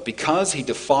 but because he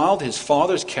defiled his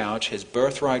father's couch, his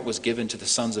birthright was given to the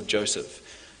sons of Joseph,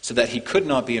 so that he could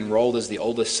not be enrolled as the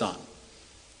oldest son.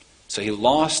 So he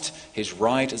lost his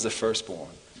right as the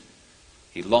firstborn.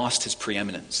 He lost his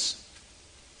preeminence.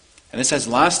 And this has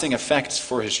lasting effects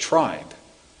for his tribe.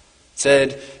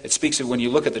 It speaks of when you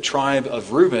look at the tribe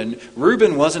of Reuben,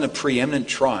 Reuben wasn't a preeminent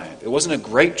tribe. It wasn't a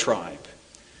great tribe.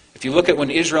 If you look at when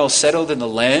Israel settled in the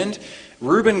land,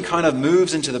 Reuben kind of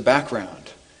moves into the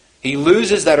background. He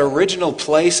loses that original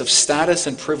place of status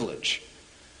and privilege.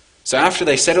 So after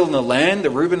they settle in the land, the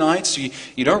Reubenites,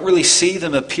 you don't really see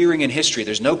them appearing in history.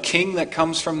 There's no king that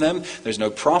comes from them. There's no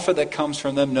prophet that comes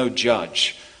from them, no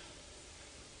judge.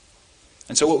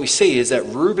 And so what we see is that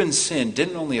Reuben's sin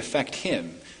didn't only affect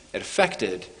him, it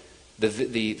affected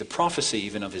the prophecy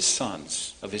even of his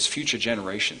sons, of his future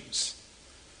generations.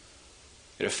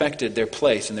 It affected their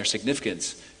place and their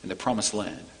significance in the promised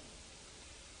land.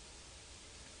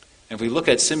 And if we look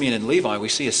at Simeon and Levi, we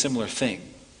see a similar thing.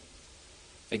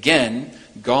 Again,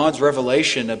 God's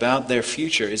revelation about their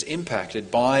future is impacted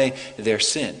by their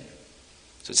sin.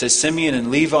 So it says, Simeon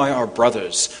and Levi are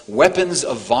brothers. Weapons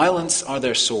of violence are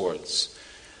their swords.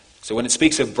 So when it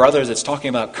speaks of brothers, it's talking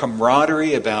about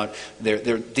camaraderie, about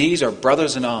these are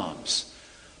brothers in arms.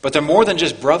 But they're more than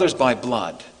just brothers by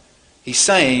blood. He's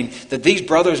saying that these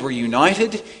brothers were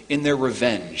united in their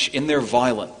revenge, in their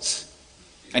violence.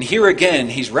 And here again,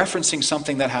 he's referencing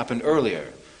something that happened earlier.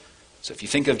 So if you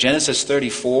think of Genesis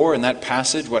 34, in that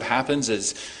passage, what happens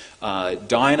is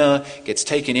Dinah gets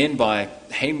taken in by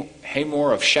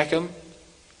Hamor of Shechem,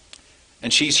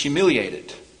 and she's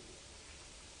humiliated.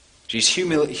 She's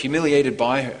humiliated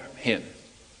by him.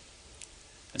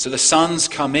 And so the sons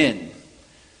come in,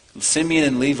 Simeon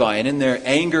and Levi, and in their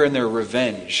anger and their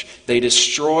revenge, they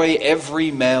destroy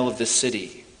every male of the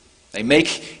city. They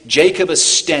make Jacob a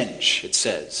stench, it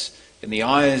says, in the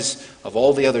eyes of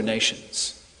all the other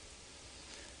nations.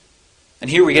 And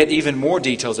here we get even more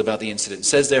details about the incident. It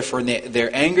says, therefore, in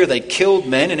their anger they killed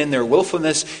men, and in their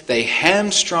willfulness they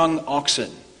hamstrung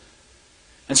oxen.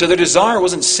 And so their desire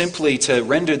wasn't simply to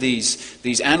render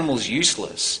these animals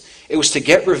useless. It was to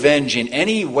get revenge in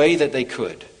any way that they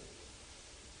could.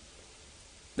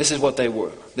 This is what they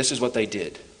were. This is what they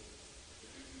did.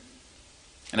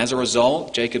 And as a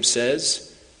result, Jacob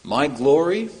says, my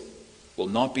glory will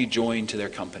not be joined to their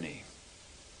company.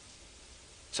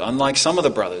 So unlike some of the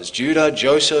brothers, Judah,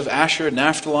 Joseph, Asher,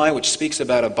 Naphtali, which speaks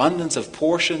about abundance of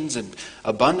portions and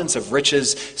abundance of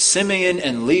riches, Simeon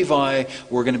and Levi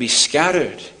were going to be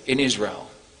scattered in Israel.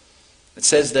 It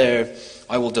says there,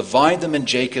 I will divide them in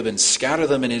Jacob and scatter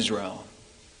them in Israel.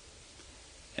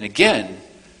 And again,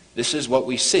 this is what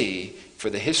we see for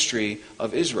the history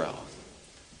of Israel.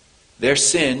 Their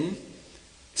sin,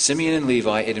 Simeon and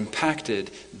Levi, it impacted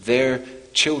their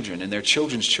children and their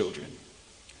children's children.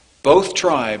 Both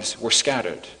tribes were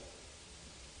scattered.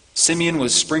 Simeon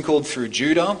was sprinkled through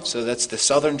Judah, so that's the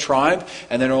southern tribe,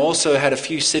 and then also had a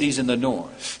few cities in the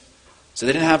north. So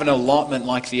they didn't have an allotment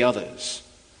like the others.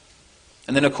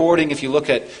 And then if you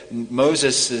look at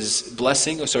Moses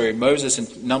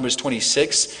in Numbers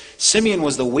 26, Simeon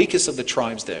was the weakest of the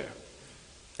tribes there.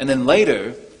 And then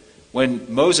later,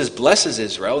 when Moses blesses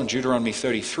Israel in Deuteronomy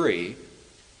 33,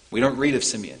 we don't read of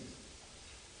Simeon.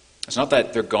 It's not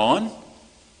that they're gone.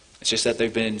 It's just that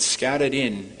they've been scattered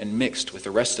in and mixed with the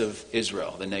rest of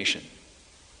Israel, the nation.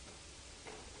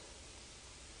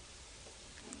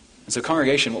 And so,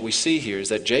 congregation, what we see here is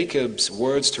that Jacob's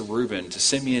words to Reuben, to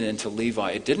Simeon, and to Levi,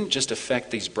 it didn't just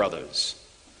affect these brothers.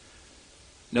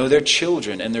 No, their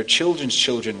children and their children's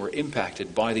children were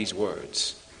impacted by these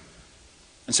words.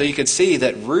 And so you could see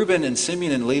that Reuben and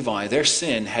Simeon and Levi, their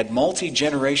sin had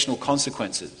multi-generational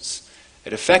consequences.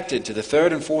 It affected to the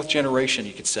third and fourth generation,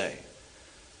 you could say.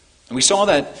 And we saw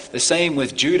that the same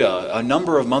with Judah a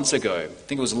number of months ago. I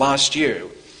think it was last year,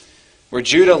 where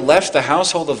Judah left the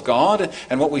household of God,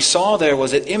 and what we saw there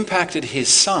was it impacted his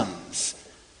sons.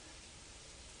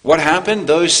 What happened?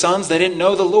 Those sons, they didn't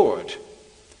know the Lord.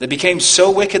 They became so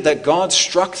wicked that God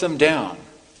struck them down.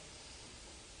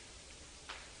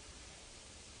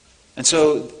 And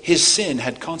so his sin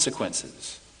had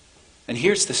consequences. And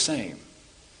here's the same.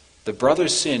 The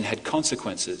brother's sin had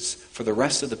consequences for the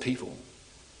rest of the people.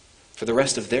 For the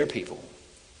rest of their people.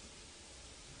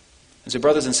 And so,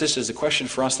 brothers and sisters, the question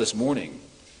for us this morning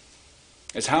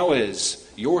is, how is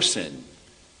your sin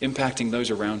impacting those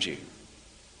around you?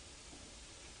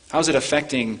 How is it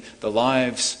affecting the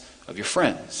lives of your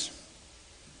friends?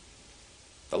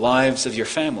 The lives of your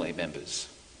family members?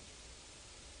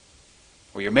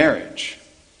 Or your marriage?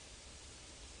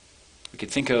 We could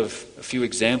think of a few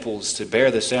examples to bear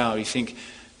this out. You think you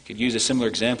could use a similar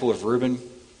example of Reuben?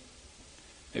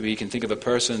 Maybe you can think of a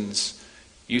person's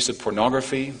use of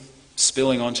pornography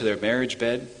spilling onto their marriage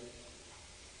bed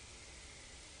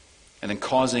and then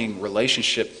causing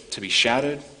relationship to be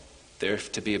shattered, there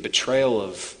to be a betrayal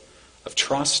of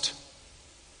trust.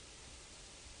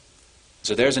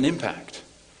 So there's an impact.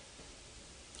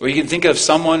 Or you can think of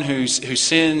someone whose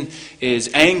sin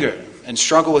is anger and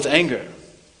struggle with anger.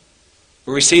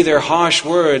 Where we see their harsh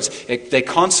words, they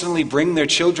constantly bring their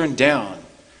children down.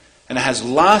 And it has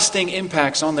lasting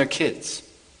impacts on their kids.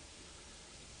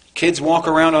 Kids walk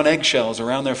around on eggshells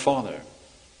around their father.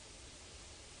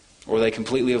 Or they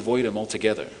completely avoid him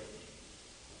altogether.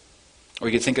 Or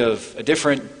you could think of a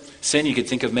different sin. You could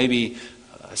think of maybe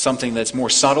something that's more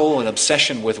subtle, an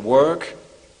obsession with work.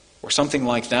 Or something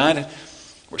like that.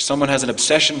 Where someone has an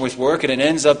obsession with work and it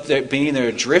ends up being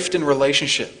their drift in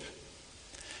relationship.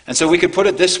 And so we could put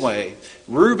it this way.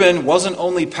 Reuben wasn't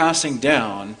only passing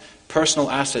down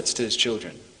personal assets to his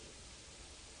children.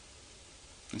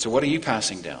 And so what are you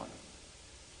passing down?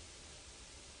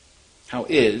 How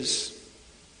is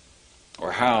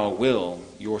or how will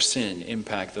your sin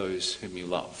impact those whom you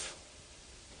love?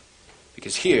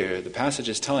 Because here, the passage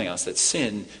is telling us that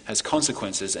sin has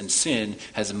consequences and sin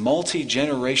has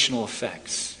multi-generational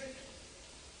effects.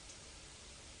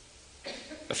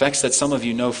 Effects that some of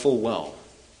you know full well.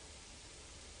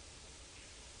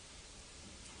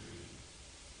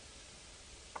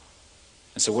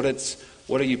 And so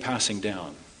what are you passing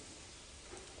down?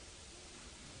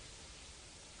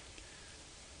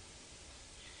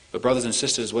 But brothers and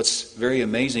sisters, what's very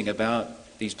amazing about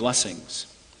these blessings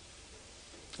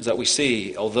is that we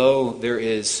see, although there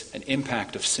is an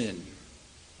impact of sin,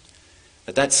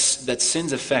 that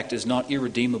sin's effect is not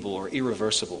irredeemable or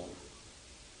irreversible.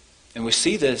 And we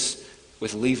see this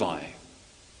with Levi.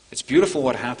 It's beautiful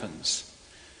what happens.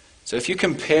 So if you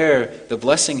compare the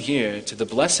blessing here to the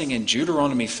blessing in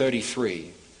Deuteronomy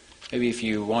 33, maybe if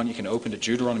you want, you can open to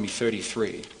Deuteronomy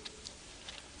 33.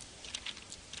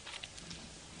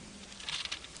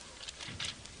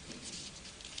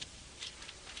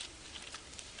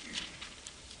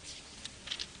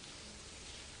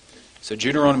 So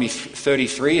Deuteronomy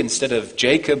 33, instead of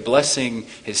Jacob blessing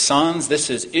his sons, this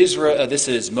is Israel. This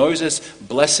is Moses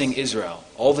blessing Israel,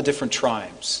 all the different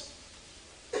tribes.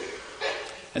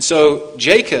 And so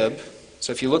Jacob,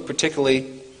 so if you look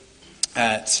particularly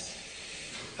at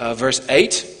verse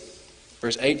 8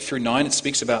 through 9, it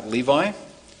speaks about Levi.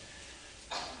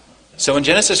 So in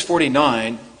Genesis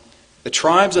 49, the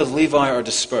tribes of Levi are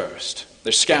dispersed.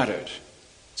 They're scattered.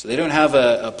 So they don't have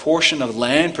a portion of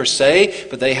land per se,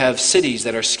 but they have cities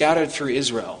that are scattered through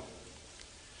Israel.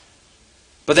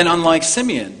 But then unlike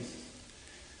Simeon,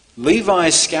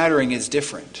 Levi's scattering is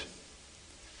different.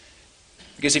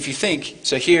 Because if you think,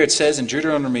 so here it says in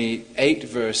Deuteronomy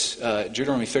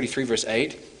 33 verse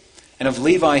 8, and of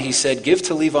Levi he said, give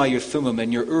to Levi your Thummim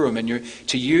and your Urim and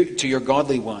to your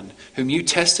godly one, whom you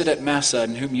tested at Massah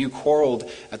and whom you quarreled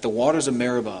at the waters of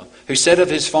Meribah, who said of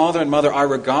his father and mother, I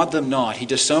regard them not. He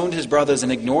disowned his brothers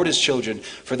and ignored his children,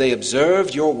 for they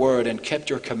observed your word and kept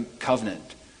your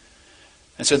covenant.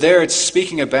 And so there it's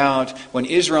speaking about when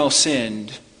Israel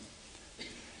sinned,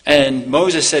 and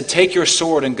Moses said, take your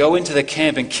sword and go into the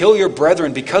camp and kill your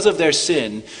brethren because of their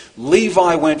sin.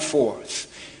 Levi went forth.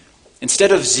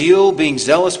 Instead of zeal, being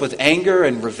zealous with anger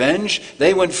and revenge,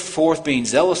 they went forth being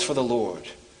zealous for the Lord.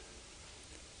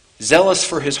 Zealous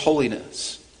for his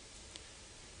holiness.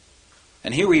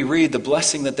 And here we read the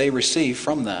blessing that they receive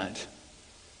from that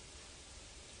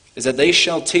is that they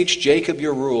shall teach Jacob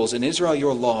your rules and Israel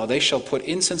your law. They shall put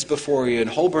incense before you and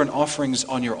whole burnt offerings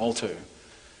on your altar.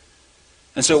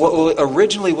 And so what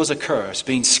originally was a curse,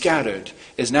 being scattered,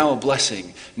 is now a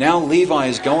blessing. Now Levi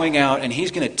is going out and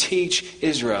he's going to teach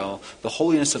Israel the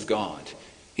holiness of God.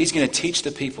 He's going to teach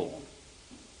the people.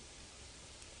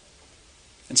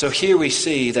 And so here we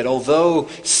see that although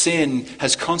sin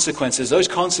has consequences, those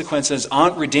consequences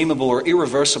aren't redeemable or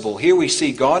irreversible. Here we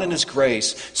see God in his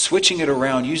grace switching it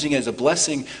around, using it as a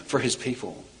blessing for his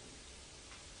people.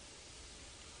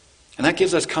 And that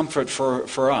gives us comfort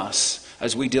for us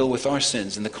as we deal with our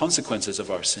sins and the consequences of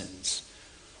our sins,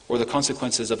 or the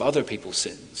consequences of other people's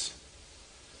sins.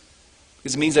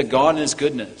 Because it means that God in his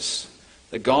goodness,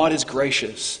 that God is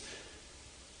gracious,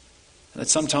 and that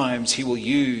sometimes he will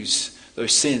use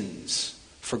those sins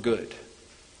for good.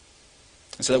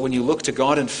 And so that when you look to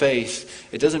God in faith,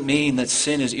 it doesn't mean that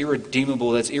sin is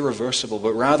irredeemable, that's irreversible,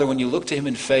 but rather when you look to him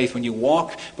in faith, when you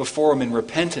walk before him in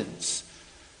repentance,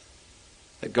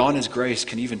 that God in his grace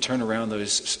can even turn around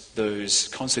those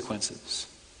consequences.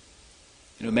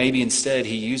 Maybe instead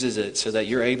he uses it so that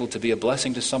you're able to be a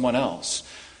blessing to someone else.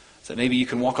 So that maybe you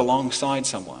can walk alongside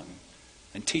someone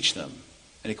and teach them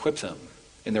and equip them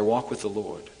in their walk with the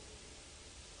Lord.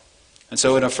 And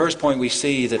so in our first point we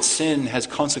see that sin has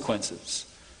consequences.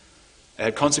 It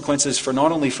had consequences for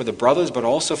not only for the brothers but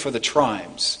also for the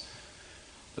tribes.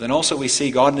 But then also we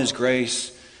see God in his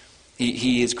grace,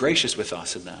 he is gracious with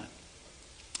us in that.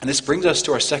 And this brings us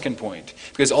to our second point,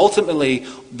 because ultimately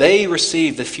they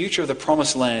received the future of the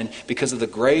promised land because of the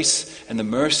grace and the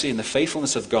mercy and the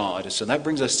faithfulness of God. So that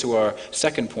brings us to our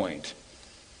second point.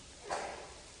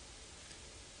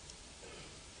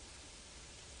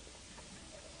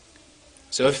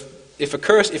 So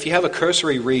if you have a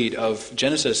cursory read of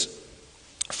Genesis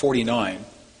 49,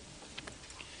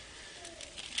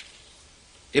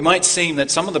 it might seem that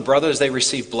some of the brothers, they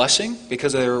received blessing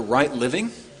because of their right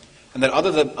living, and that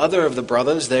other of the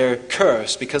brothers, they're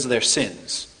cursed because of their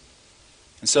sins.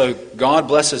 And so God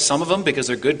blesses some of them because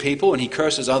they're good people, and he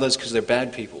curses others because they're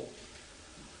bad people.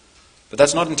 But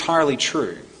that's not entirely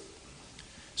true.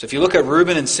 So if you look at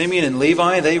Reuben and Simeon and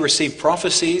Levi, they receive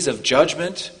prophecies of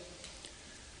judgment.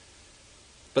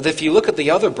 But if you look at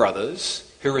the other brothers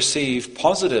who receive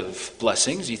positive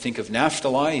blessings, you think of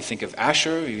Naphtali, you think of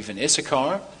Asher, even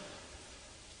Issachar,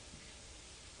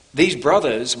 these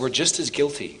brothers were just as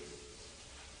guilty.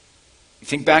 You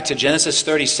think back to Genesis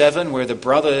 37, where the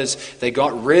brothers, they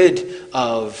got rid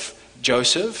of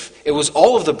Joseph. It was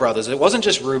all of the brothers. It wasn't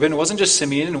just Reuben, it wasn't just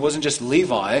Simeon, it wasn't just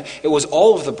Levi. It was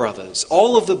all of the brothers.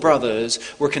 All of the brothers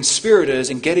were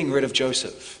conspirators in getting rid of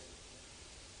Joseph.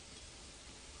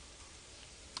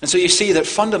 And so you see that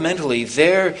fundamentally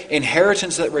their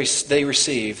inheritance that they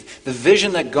received, the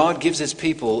vision that God gives his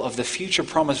people of the future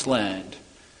promised land,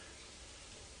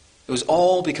 it was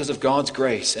all because of God's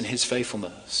grace and his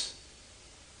faithfulness.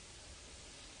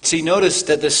 See, notice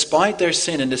that despite their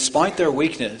sin and despite their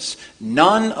weakness,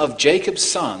 none of Jacob's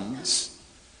sons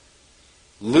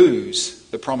lose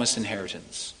the promised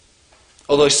inheritance.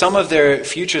 Although some of their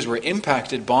futures were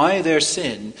impacted by their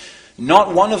sin,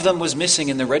 not one of them was missing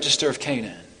in the register of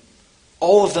Canaan.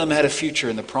 All of them had a future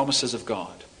in the promises of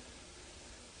God.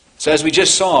 So as we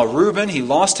just saw, Reuben, he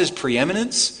lost his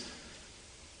preeminence,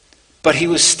 but he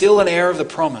was still an heir of the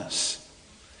promise.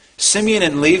 Simeon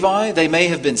and Levi, they may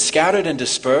have been scattered and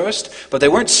dispersed, but they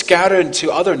weren't scattered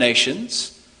to other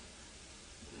nations.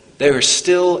 They were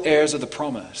still heirs of the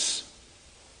promise.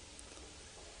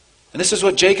 And this is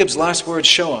what Jacob's last words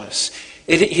show us.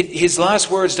 His last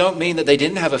words don't mean that they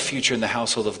didn't have a future in the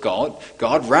household of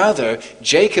God. Rather,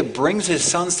 Jacob brings his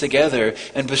sons together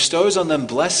and bestows on them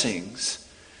blessings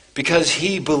because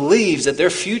he believes that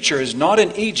their future is not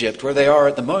in Egypt where they are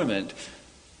at the moment,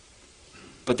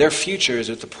 but their future is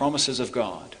with the promises of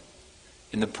God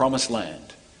in the promised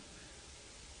land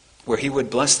where he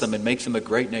would bless them and make them a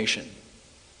great nation.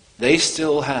 They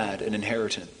still had an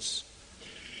inheritance.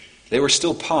 They were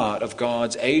still part of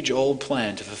God's age-old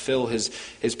plan to fulfill his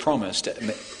promise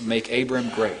to make Abram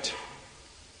great.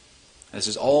 This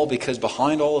is all because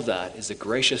behind all of that is the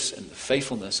gracious and the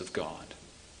faithfulness of God.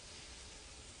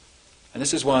 And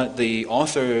this is what the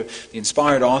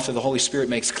inspired author, the Holy Spirit,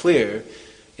 makes clear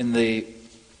in the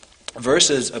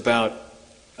verses about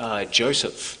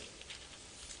Joseph.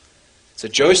 So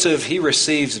Joseph, he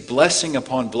receives blessing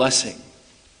upon blessing.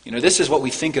 You know, this is what we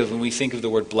think of when we think of the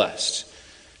word blessed.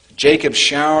 Jacob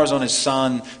showers on his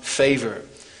son favor.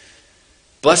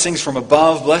 Blessings from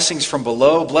above, blessings from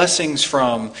below, blessings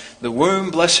from the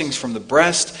womb, blessings from the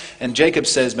breast. And Jacob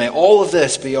says, may all of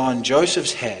this be on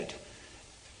Joseph's head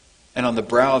and on the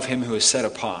brow of him who is set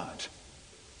apart.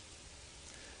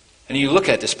 And you look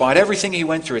at, despite everything he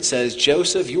went through, it says,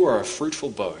 Joseph, you are a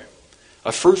fruitful bow.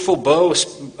 A fruitful bow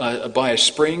by a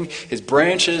spring. His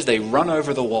branches, they run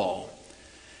over the wall.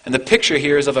 And the picture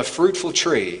here is of a fruitful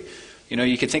tree. You know,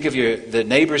 you could think of the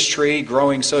neighbor's tree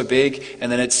growing so big,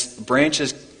 and then its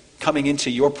branches coming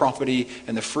into your property,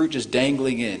 and the fruit just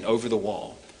dangling in over the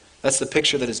wall. That's the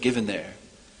picture that is given there.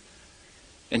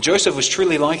 And Joseph was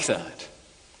truly like that.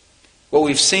 What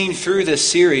we've seen through this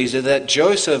series is that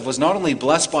Joseph was not only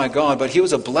blessed by God, but he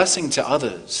was a blessing to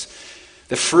others.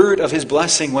 The fruit of his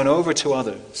blessing went over to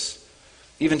others,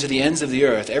 even to the ends of the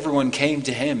earth. Everyone came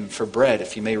to him for bread,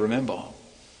 if you may remember.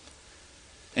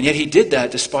 And yet he did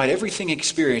that despite everything he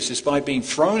experienced, despite being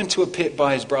thrown into a pit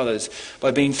by his brothers,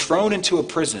 by being thrown into a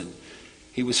prison.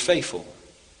 He was faithful.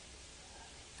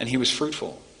 And he was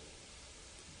fruitful.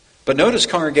 But notice,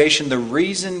 congregation, the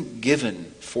reason given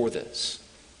for this.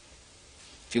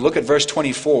 If you look at verse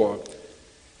 24,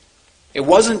 it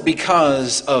wasn't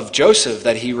because of Joseph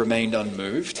that he remained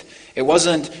unmoved. It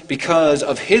wasn't because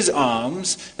of his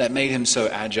arms that made him so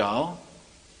agile.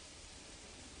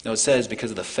 No, it says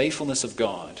because of the faithfulness of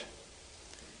God.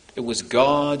 It was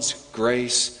God's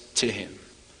grace to him.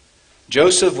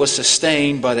 Joseph was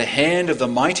sustained by the hand of the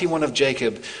mighty one of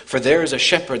Jacob, for there is a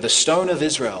shepherd, the stone of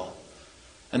Israel.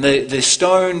 And the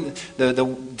stone,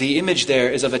 the image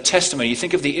there is of a testimony. You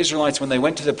think of the Israelites when they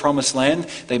went to the promised land,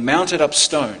 they mounted up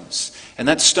stones. And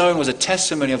that stone was a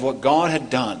testimony of what God had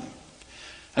done.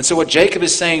 And so what Jacob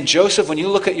is saying, Joseph, when you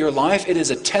look at your life, it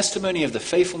is a testimony of the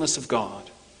faithfulness of God.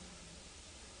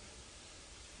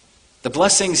 The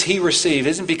blessings he received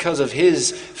isn't because of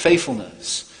his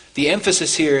faithfulness. The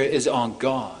emphasis here is on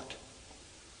God.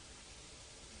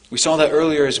 We saw that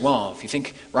earlier as well. If you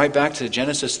think right back to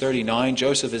Genesis 39,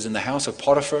 Joseph is in the house of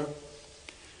Potiphar.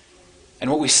 And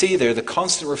what we see there, the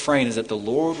constant refrain is that the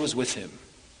Lord was with him.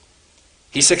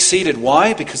 He succeeded.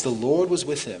 Why? Because the Lord was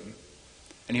with him.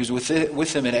 And he was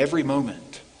with him at every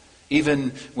moment,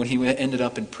 even when he ended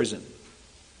up in prison.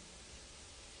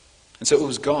 And so it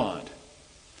was God.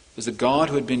 It was the God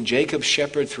who had been Jacob's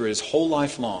shepherd through his whole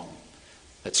life long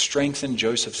that strengthened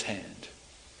Joseph's hand.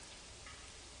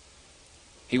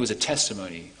 He was a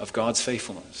testimony of God's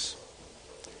faithfulness.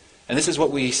 And this is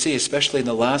what we see, especially in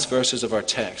the last verses of our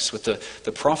text, with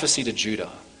the prophecy to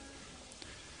Judah.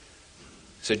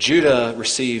 So Judah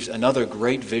receives another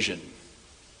great vision,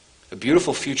 a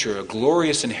beautiful future, a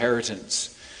glorious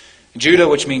inheritance. Judah,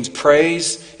 which means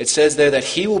praise, it says there that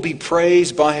he will be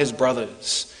praised by his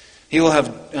brothers. He will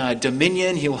have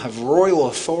dominion, he will have royal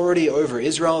authority over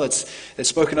Israel. It's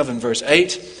spoken of in verse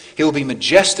 8. He will be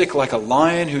majestic like a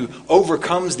lion who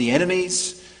overcomes the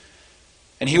enemies.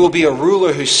 And he will be a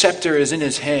ruler whose scepter is in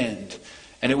his hand,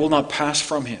 and it will not pass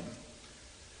from him.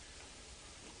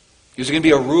 He was going to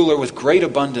be a ruler with great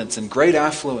abundance and great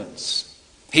affluence.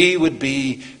 He would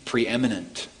be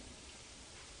preeminent.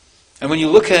 And when you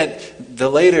look at the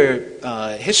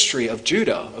later history of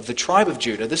Judah, of the tribe of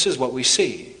Judah, this is what we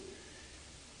see.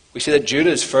 We see that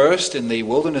Judah is first in the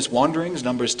wilderness wanderings,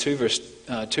 Numbers 2, verse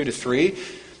 2 to 3.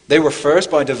 They were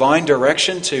first by divine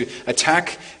direction to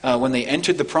attack when they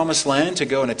entered the promised land, to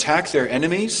go and attack their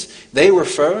enemies. They were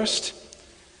first.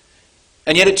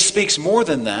 And yet it speaks more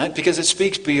than that, because it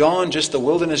speaks beyond just the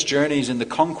wilderness journeys and the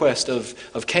conquest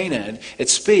of Canaan. It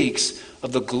speaks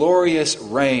of the glorious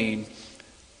reign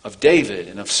of David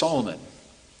and of Solomon.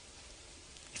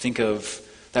 You think of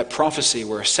that prophecy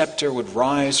where a scepter would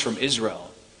rise from Israel.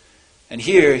 And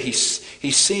here he's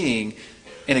seeing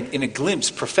in a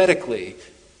glimpse prophetically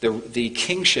the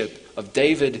kingship of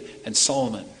David and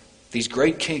Solomon, these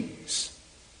great kings.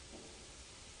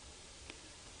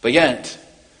 But yet,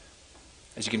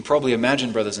 as you can probably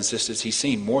imagine, brothers and sisters, he's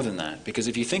seen more than that. Because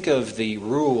if you think of the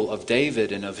rule of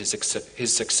David and of his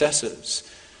successors,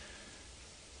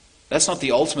 that's not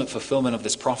the ultimate fulfillment of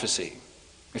this prophecy.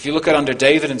 If you look at under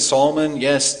David and Solomon,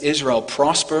 yes, Israel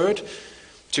prospered.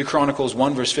 2 Chronicles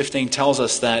 1 verse 15 tells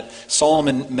us that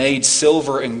Solomon made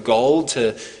silver and gold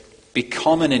to be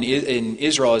common in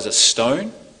Israel as a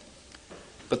stone.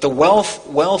 But the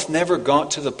wealth never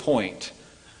got to the point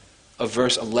of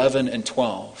verse 11 and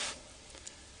 12,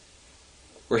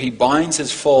 where he binds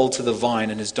his foal to the vine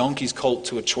and his donkey's colt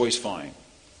to a choice vine.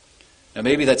 Now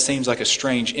maybe that seems like a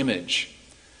strange image,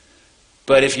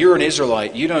 but if you're an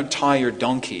Israelite, you don't tie your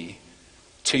donkey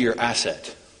to your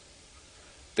asset,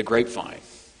 the grapevine,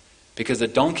 because the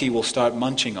donkey will start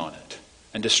munching on it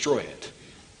and destroy it.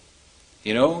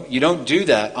 You know, you don't do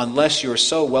that unless you're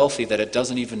so wealthy that it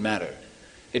doesn't even matter.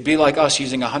 It'd be like us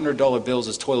using $100 bills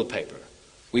as toilet paper.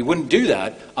 We wouldn't do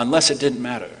that unless it didn't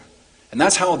matter. And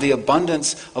that's how the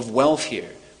abundance of wealth here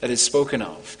that is spoken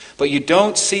of. But you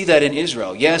don't see that in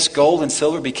Israel. Yes, gold and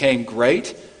silver became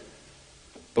great,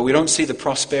 but we don't see the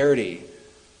prosperity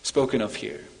spoken of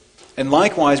here. And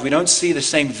likewise, we don't see the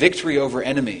same victory over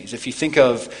enemies. If you think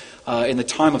of in the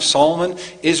time of Solomon,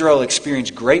 Israel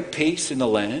experienced great peace in the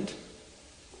land,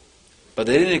 but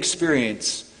they didn't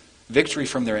experience victory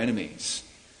from their enemies.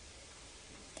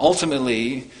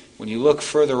 Ultimately, when you look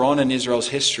further on in Israel's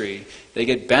history, they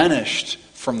get banished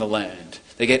from the land.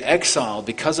 They get exiled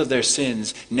because of their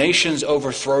sins. Nations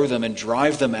overthrow them and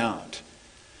drive them out.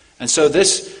 And so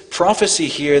this prophecy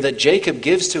here that Jacob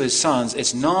gives to his sons,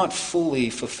 it's not fully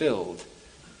fulfilled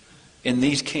in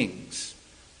these kings,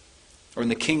 or in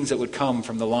the kings that would come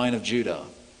from the line of Judah.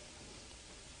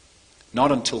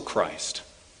 Not until Christ.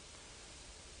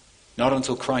 Not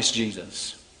until Christ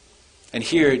Jesus. And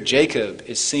here Jacob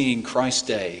is seeing Christ's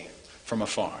day from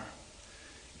afar.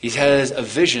 He has a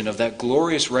vision of that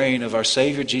glorious reign of our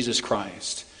Savior Jesus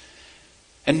Christ.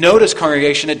 And notice,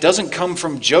 congregation, it doesn't come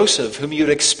from Joseph, whom you'd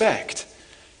expect.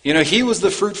 You know, he was the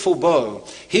fruitful bow.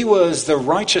 He was the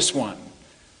righteous one.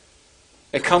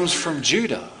 It comes from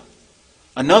Judah,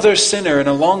 another sinner in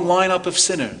a long lineup of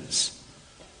sinners.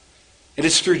 It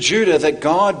is through Judah that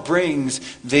God brings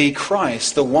the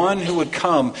Christ, the one who would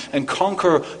come and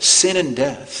conquer sin and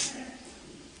death.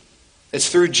 It's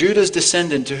through Judah's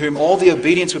descendant to whom all the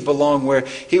obedience would belong, where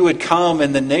he would come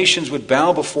and the nations would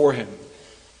bow before him.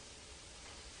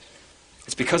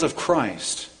 It's because of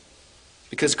Christ,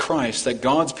 that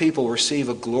God's people receive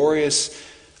a glorious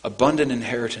abundant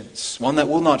inheritance, one that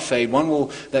will not fade,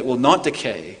 that will not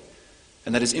decay,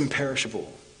 and that is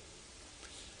imperishable.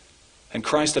 And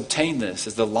Christ obtained this.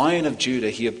 As the Lion of Judah,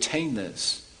 he obtained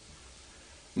this,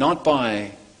 not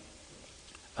by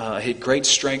great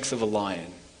strength of a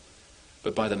lion,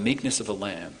 but by the meekness of a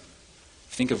lamb.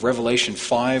 Think of Revelation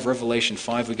 5. Revelation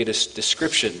 5, we get a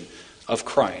description of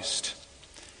Christ.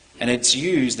 And it's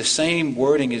used, the same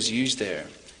wording is used there.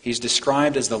 He's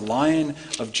described as the Lion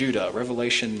of Judah,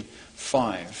 Revelation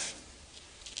 5.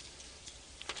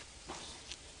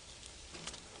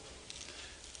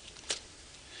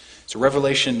 So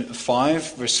Revelation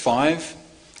 5, verse 5.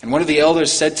 And one of the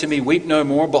elders said to me, "Weep no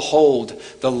more. Behold,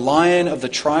 the Lion of the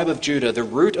tribe of Judah, the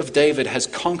Root of David, has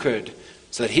conquered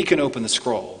so that he can open the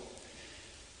scroll."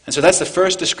 And so that's the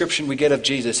first description we get of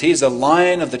Jesus. He is the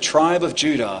Lion of the tribe of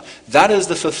Judah. That is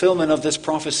the fulfillment of this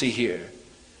prophecy here.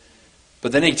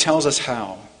 But then he tells us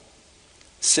how.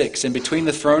 6, and between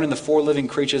the throne and the 4 living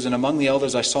creatures and among the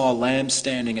elders I saw a lamb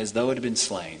standing as though it had been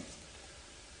slain.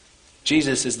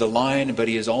 Jesus is the lion, but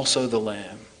he is also the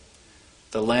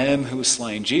lamb who was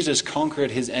slain. Jesus conquered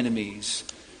his enemies.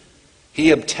 He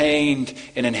obtained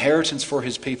an inheritance for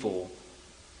his people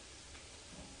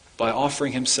by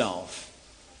offering himself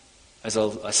as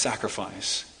a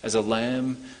sacrifice, as a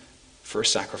lamb for a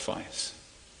sacrifice.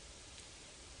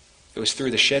 It was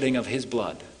through the shedding of his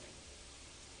blood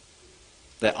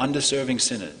that undeserving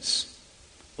sinners,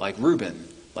 like Reuben,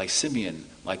 like Simeon,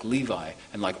 like Levi,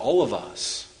 and like all of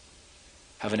us,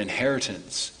 have an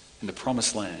inheritance in the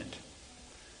promised land.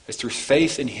 It's through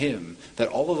faith in him that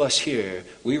all of us here,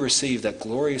 we receive that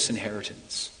glorious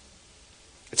inheritance.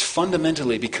 It's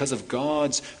fundamentally because of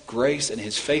God's grace and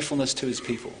his faithfulness to his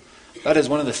people. That is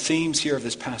one of the themes here of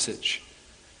this passage.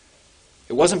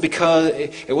 It wasn't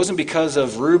because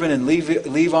of Reuben and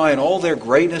Levi and all their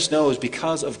greatness. No, it was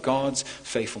because of God's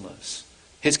faithfulness,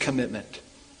 his commitment.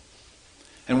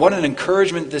 And what an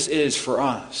encouragement this is for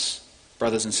us,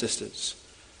 brothers and sisters.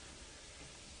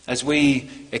 As we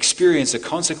experience the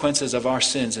consequences of our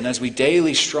sins and as we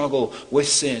daily struggle with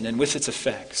sin and with its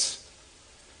effects.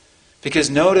 Because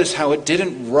notice how it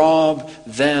didn't rob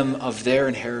them of their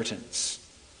inheritance.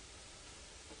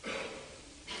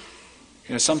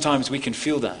 Sometimes we can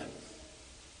feel that.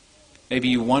 Maybe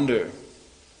you wonder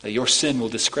that your sin will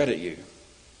discredit you.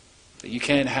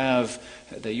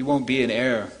 That you won't be an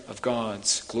heir of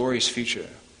God's glorious future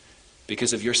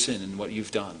because of your sin and what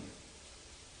you've done.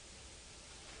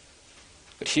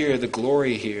 But here, the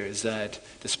glory here is that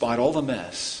despite all the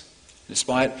mess,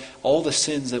 despite all the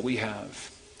sins that we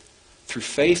have, through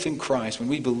faith in Christ, when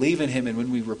we believe in him and when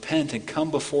we repent and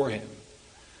come before him,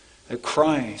 that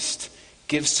Christ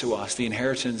gives to us the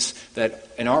inheritance that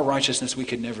in our righteousness we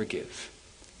could never give.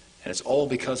 And it's all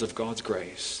because of God's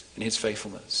grace and his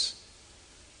faithfulness.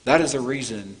 That is the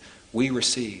reason we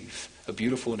receive a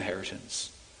beautiful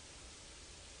inheritance.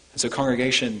 And so,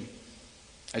 congregation,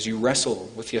 as you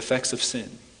wrestle with the effects of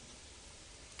sin,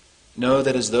 know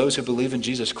that as those who believe in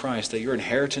Jesus Christ, that your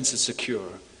inheritance is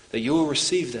secure, that you will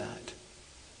receive that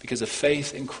because of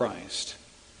faith in Christ.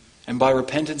 And by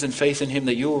repentance and faith in him,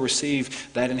 that you will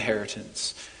receive that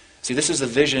inheritance. See, this is the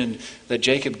vision that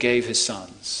Jacob gave his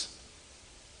sons.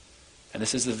 And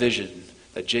this is the vision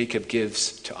that Jacob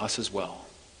gives to us as well.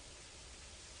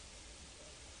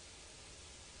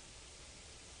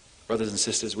 Brothers and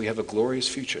sisters, we have a glorious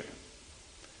future.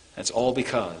 And it's all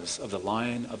because of the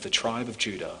Lion of the tribe of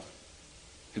Judah,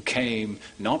 who came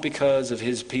not because of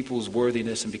his people's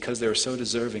worthiness and because they were so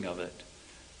deserving of it,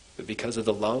 but because of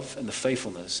the love and the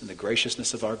faithfulness and the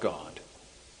graciousness of our God.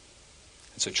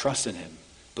 And so trust in him,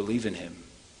 believe in him,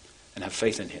 and have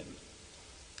faith in him.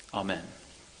 Amen.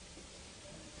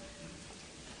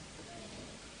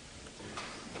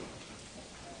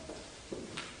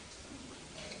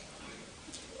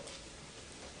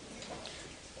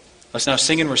 Let's now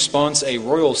sing in response a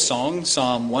royal song,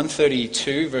 Psalm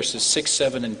 132, verses 6,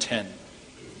 7, and 10.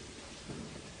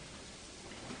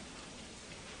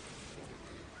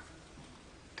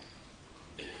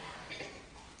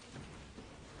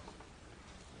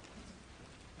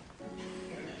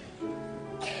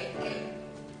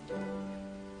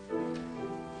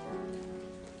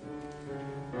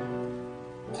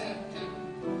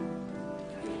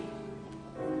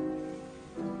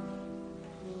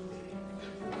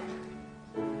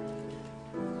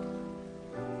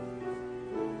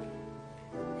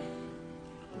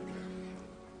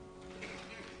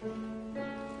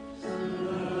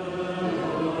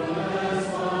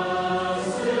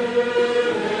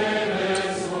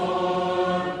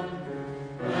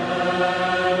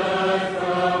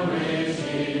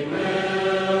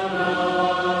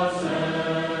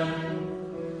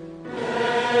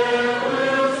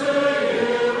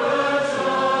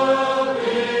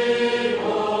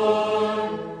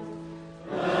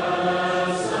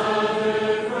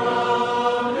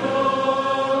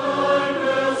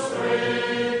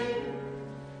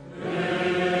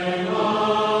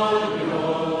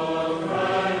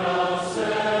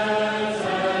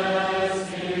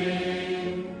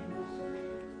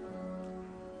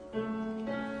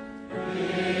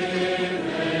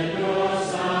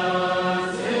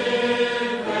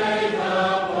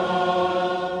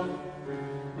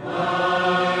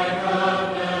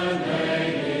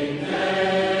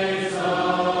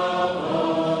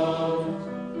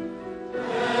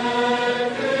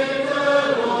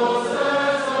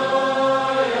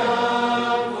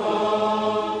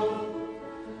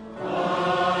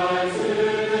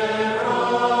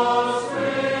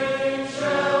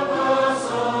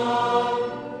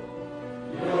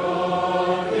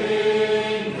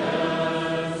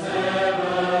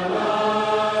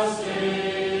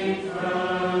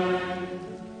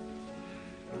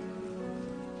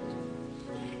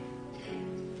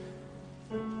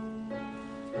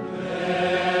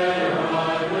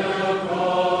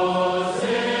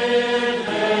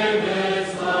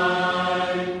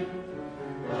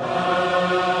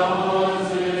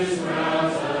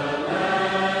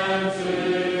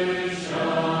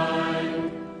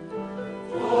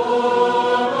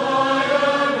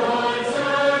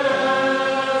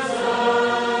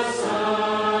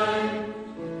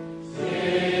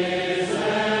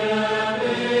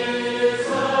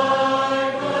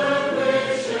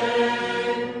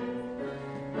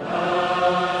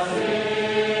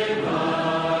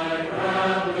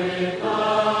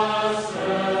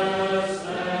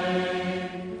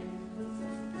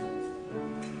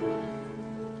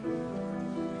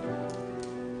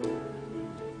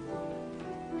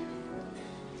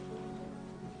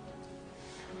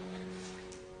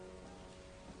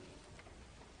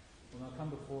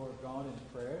 before God in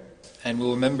prayer. And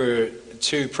we'll remember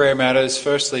two prayer matters.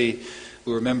 Firstly,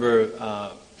 we'll remember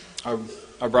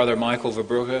our brother Michael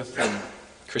Verbrugge and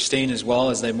Christine as well,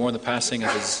 as they mourn the passing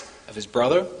of his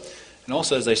brother, and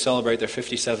also as they celebrate their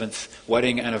 57th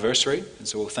wedding anniversary. And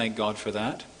so we'll thank God for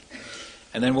that.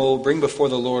 And then we'll bring before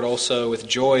the Lord also with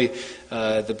joy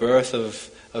the birth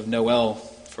of Noel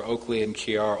for Oakley and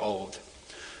Kiara Auld.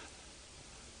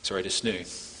 Sorry,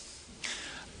 Desnu.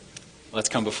 Let's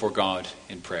come before God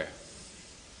in prayer.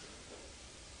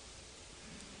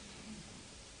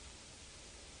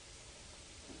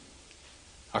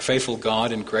 Our faithful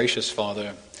God and gracious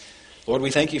Father, Lord,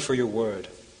 we thank you for your word.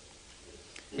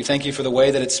 We thank you for the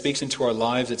way that it speaks into our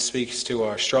lives. It speaks to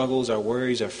our struggles, our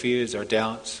worries, our fears, our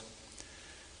doubts.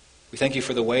 We thank you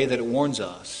for the way that it warns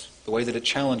us, the way that it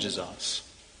challenges us,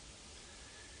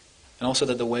 and also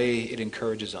that the way it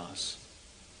encourages us.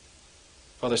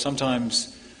 Father,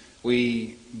 sometimes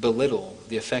we belittle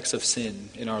the effects of sin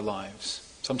in our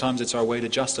lives. Sometimes it's our way to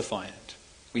justify it.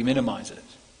 We minimize it.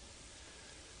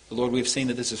 But Lord, we've seen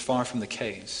that this is far from the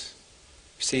case.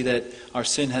 We see that our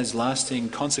sin has lasting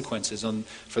consequences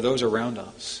for those around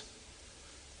us.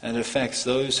 And it affects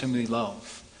those whom we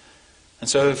love. And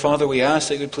so, Father, we ask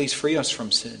that you would please free us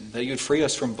from sin, that you would free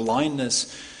us from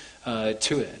blindness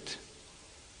to it.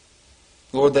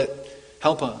 Lord, that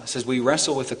help us as we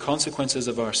wrestle with the consequences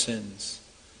of our sins.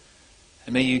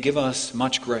 And may you give us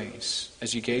much grace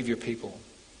as you gave your people.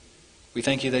 We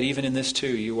thank you that even in this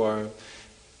too, you are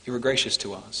gracious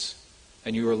to us,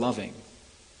 and you are loving,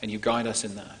 and you guide us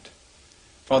in that.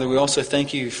 Father, we also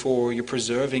thank you for your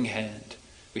preserving hand.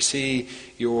 We see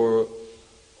your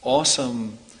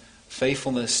awesome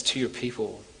faithfulness to your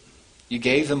people. You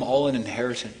gave them all an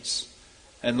inheritance.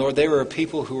 And Lord, they were a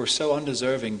people who were so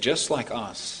undeserving, just like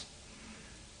us.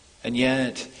 And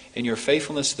yet, in your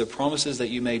faithfulness to the promises that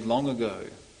you made long ago,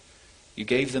 you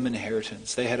gave them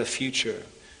inheritance. They had a future.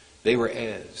 They were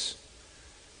heirs.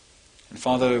 And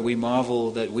Father, we marvel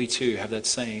that we too have that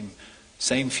same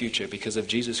future because of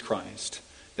Jesus Christ.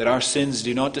 That our sins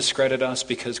do not discredit us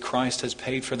because Christ has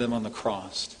paid for them on the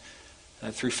cross.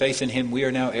 And through faith in him, we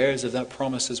are now heirs of that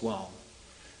promise as well.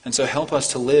 And so help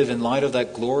us to live in light of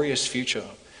that glorious future.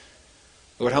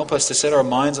 Lord, help us to set our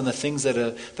minds on the things that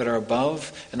are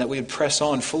above, and that we would press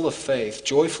on full of faith,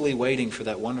 joyfully waiting for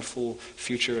that wonderful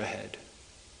future ahead.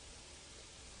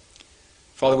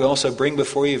 Father, we also bring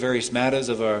before you various matters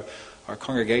of our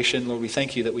congregation. Lord, we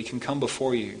thank you that we can come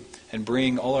before you and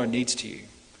bring all our needs to you.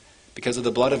 Because of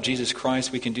the blood of Jesus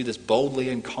Christ, we can do this boldly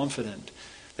and confident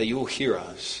that you will hear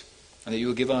us and that you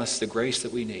will give us the grace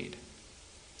that we need.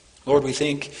 Lord, we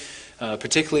think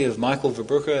particularly of Michael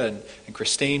Verbrugge and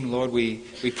Christine. Lord, we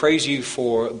praise you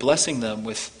for blessing them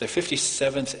with their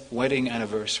 57th wedding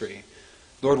anniversary.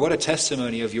 Lord, what a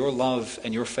testimony of your love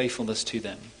and your faithfulness to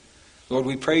them. Lord,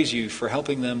 we praise you for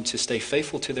helping them to stay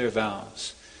faithful to their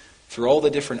vows through all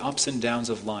the different ups and downs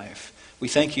of life. We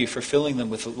thank you for filling them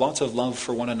with lots of love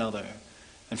for one another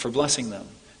and for blessing them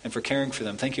and for caring for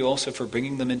them. Thank you also for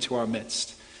bringing them into our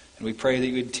midst. And we pray that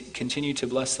you would continue to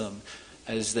bless them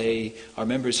as they are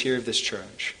members here of this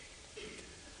church.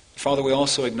 Father, we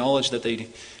also acknowledge that they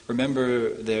remember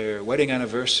their wedding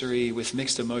anniversary with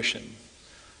mixed emotion.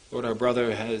 Lord, our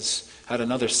brother has had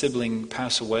another sibling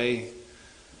pass away.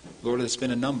 Lord, it's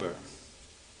been a number. It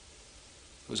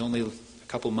was only a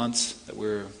couple months that we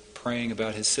were praying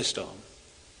about his sister.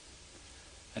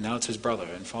 And now it's his brother.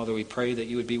 And Father, we pray that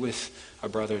you would be with our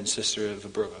brother and sister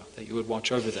Verbrugge, that you would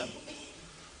watch over them.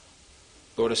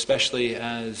 Lord, especially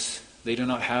as they do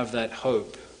not have that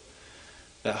hope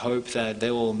that they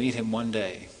will meet him one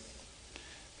day.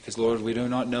 Because, Lord, we do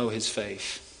not know his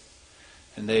faith.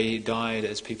 And they died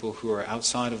as people who are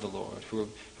outside of the Lord, who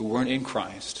weren't in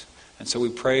Christ. And so we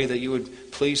pray that you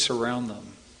would please surround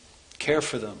them, care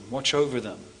for them, watch over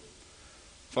them.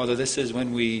 Father, this is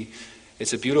when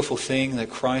it's a beautiful thing that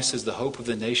Christ is the hope of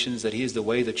the nations, that he is the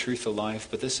way, the truth, the life,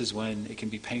 but this is when it can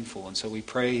be painful. And so we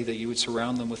pray that you would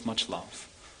surround them with much love.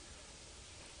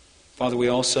 Father, we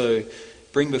also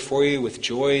bring before you with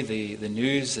joy the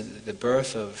news and the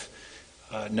birth of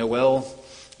Noel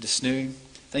Desnu.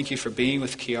 Thank you for being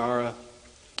with Kiara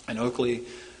and Oakley.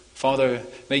 Father,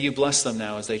 may you bless them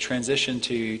now as they transition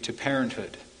to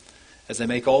parenthood, as they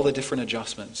make all the different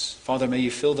adjustments. Father, may you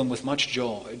fill them with much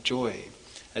joy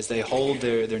as they hold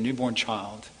their newborn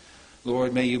child.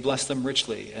 Lord, may you bless them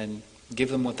richly and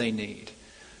give them what they need.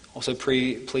 Also,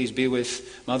 please be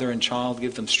with mother and child.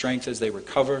 Give them strength as they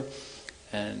recover.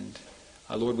 And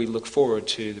Lord, we look forward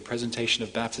to the presentation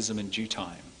of baptism in due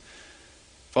time.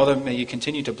 Father, may you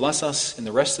continue to bless us in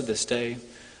the rest of this day.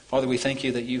 Father, we thank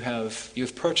you that you have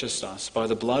purchased us by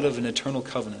the blood of an eternal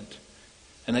covenant.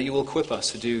 and that you will equip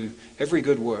us to do every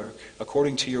good work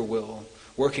according to your will,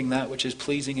 working that which is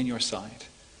pleasing in your sight.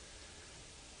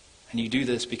 And you do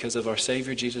this because of our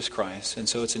Savior Jesus Christ, and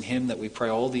so it's in him that we pray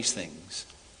all these things.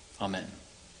 Amen.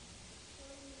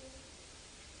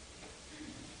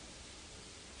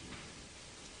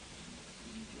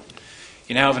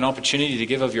 You now have an opportunity to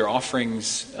give of your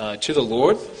offerings to the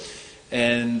Lord,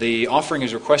 and the offering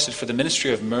is requested for the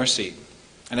ministry of mercy.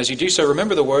 And as you do so,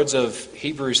 remember the words of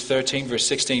Hebrews 13, verse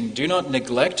 16, "Do not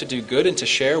neglect to do good and to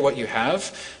share what you have,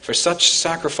 for such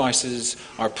sacrifices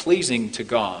are pleasing to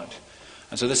God."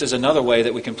 And so this is another way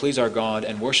that we can please our God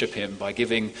and worship him, by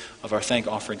giving of our thank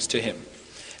offerings to him.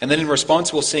 And then in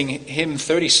response, we'll sing hymn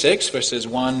 36, verses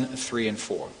 1, 3, and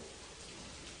 4.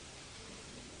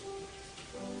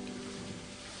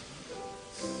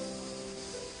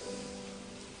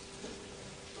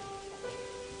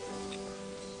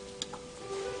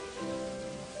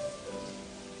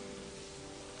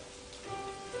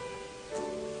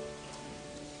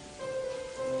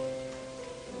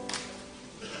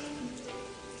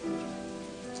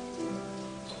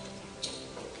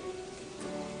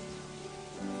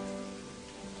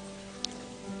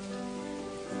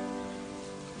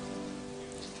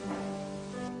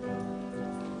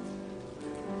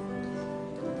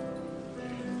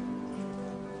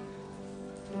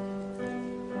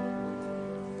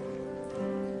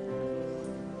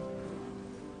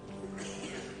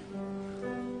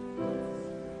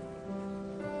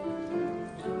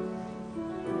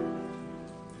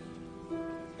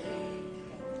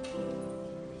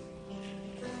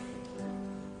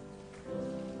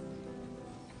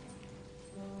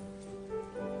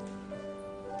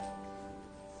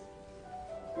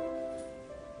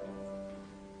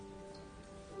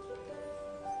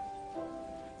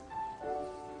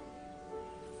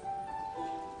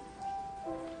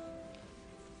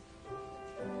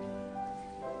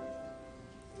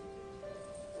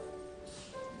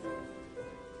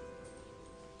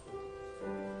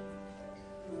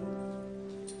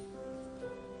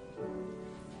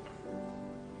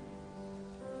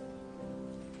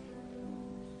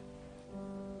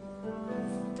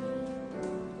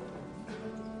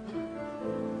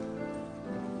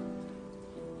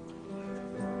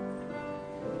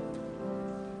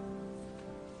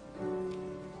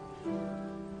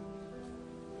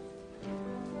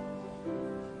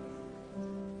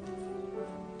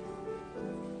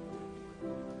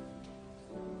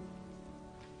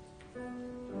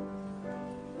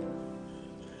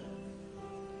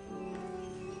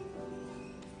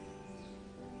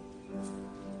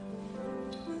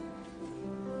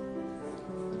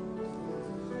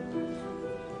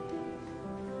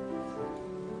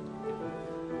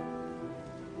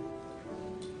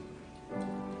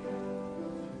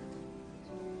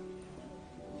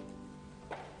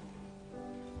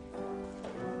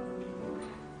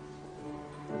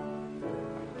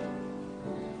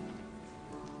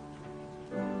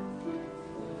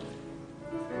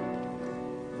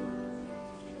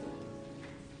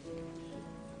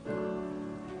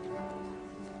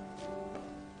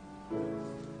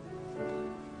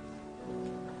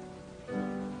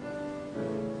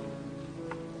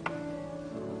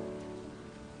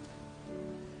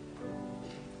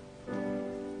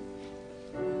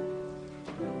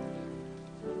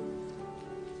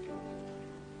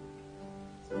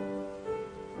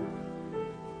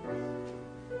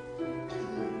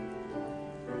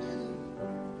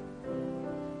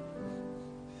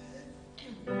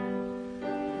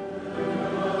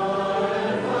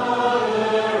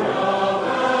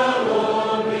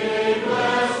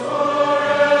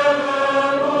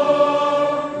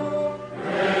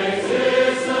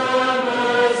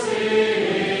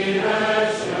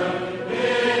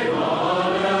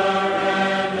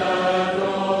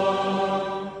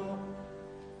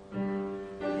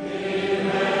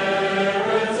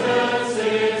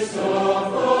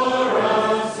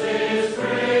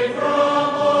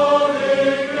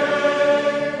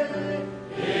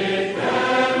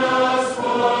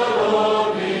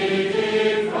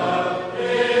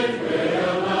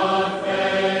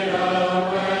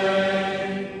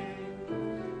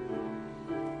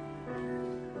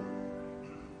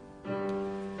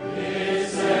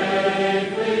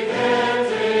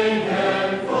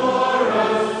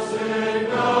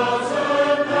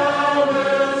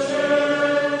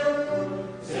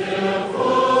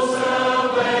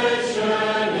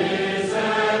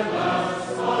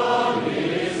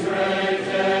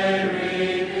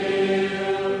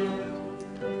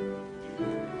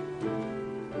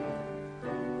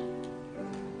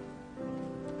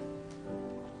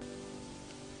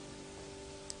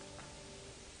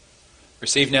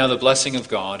 Receive now the blessing of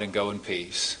God and go in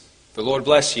peace. The Lord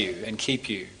bless you and keep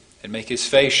you and make his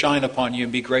face shine upon you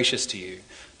and be gracious to you.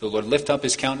 The Lord lift up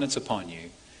his countenance upon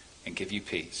you and give you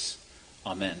peace.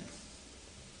 Amen.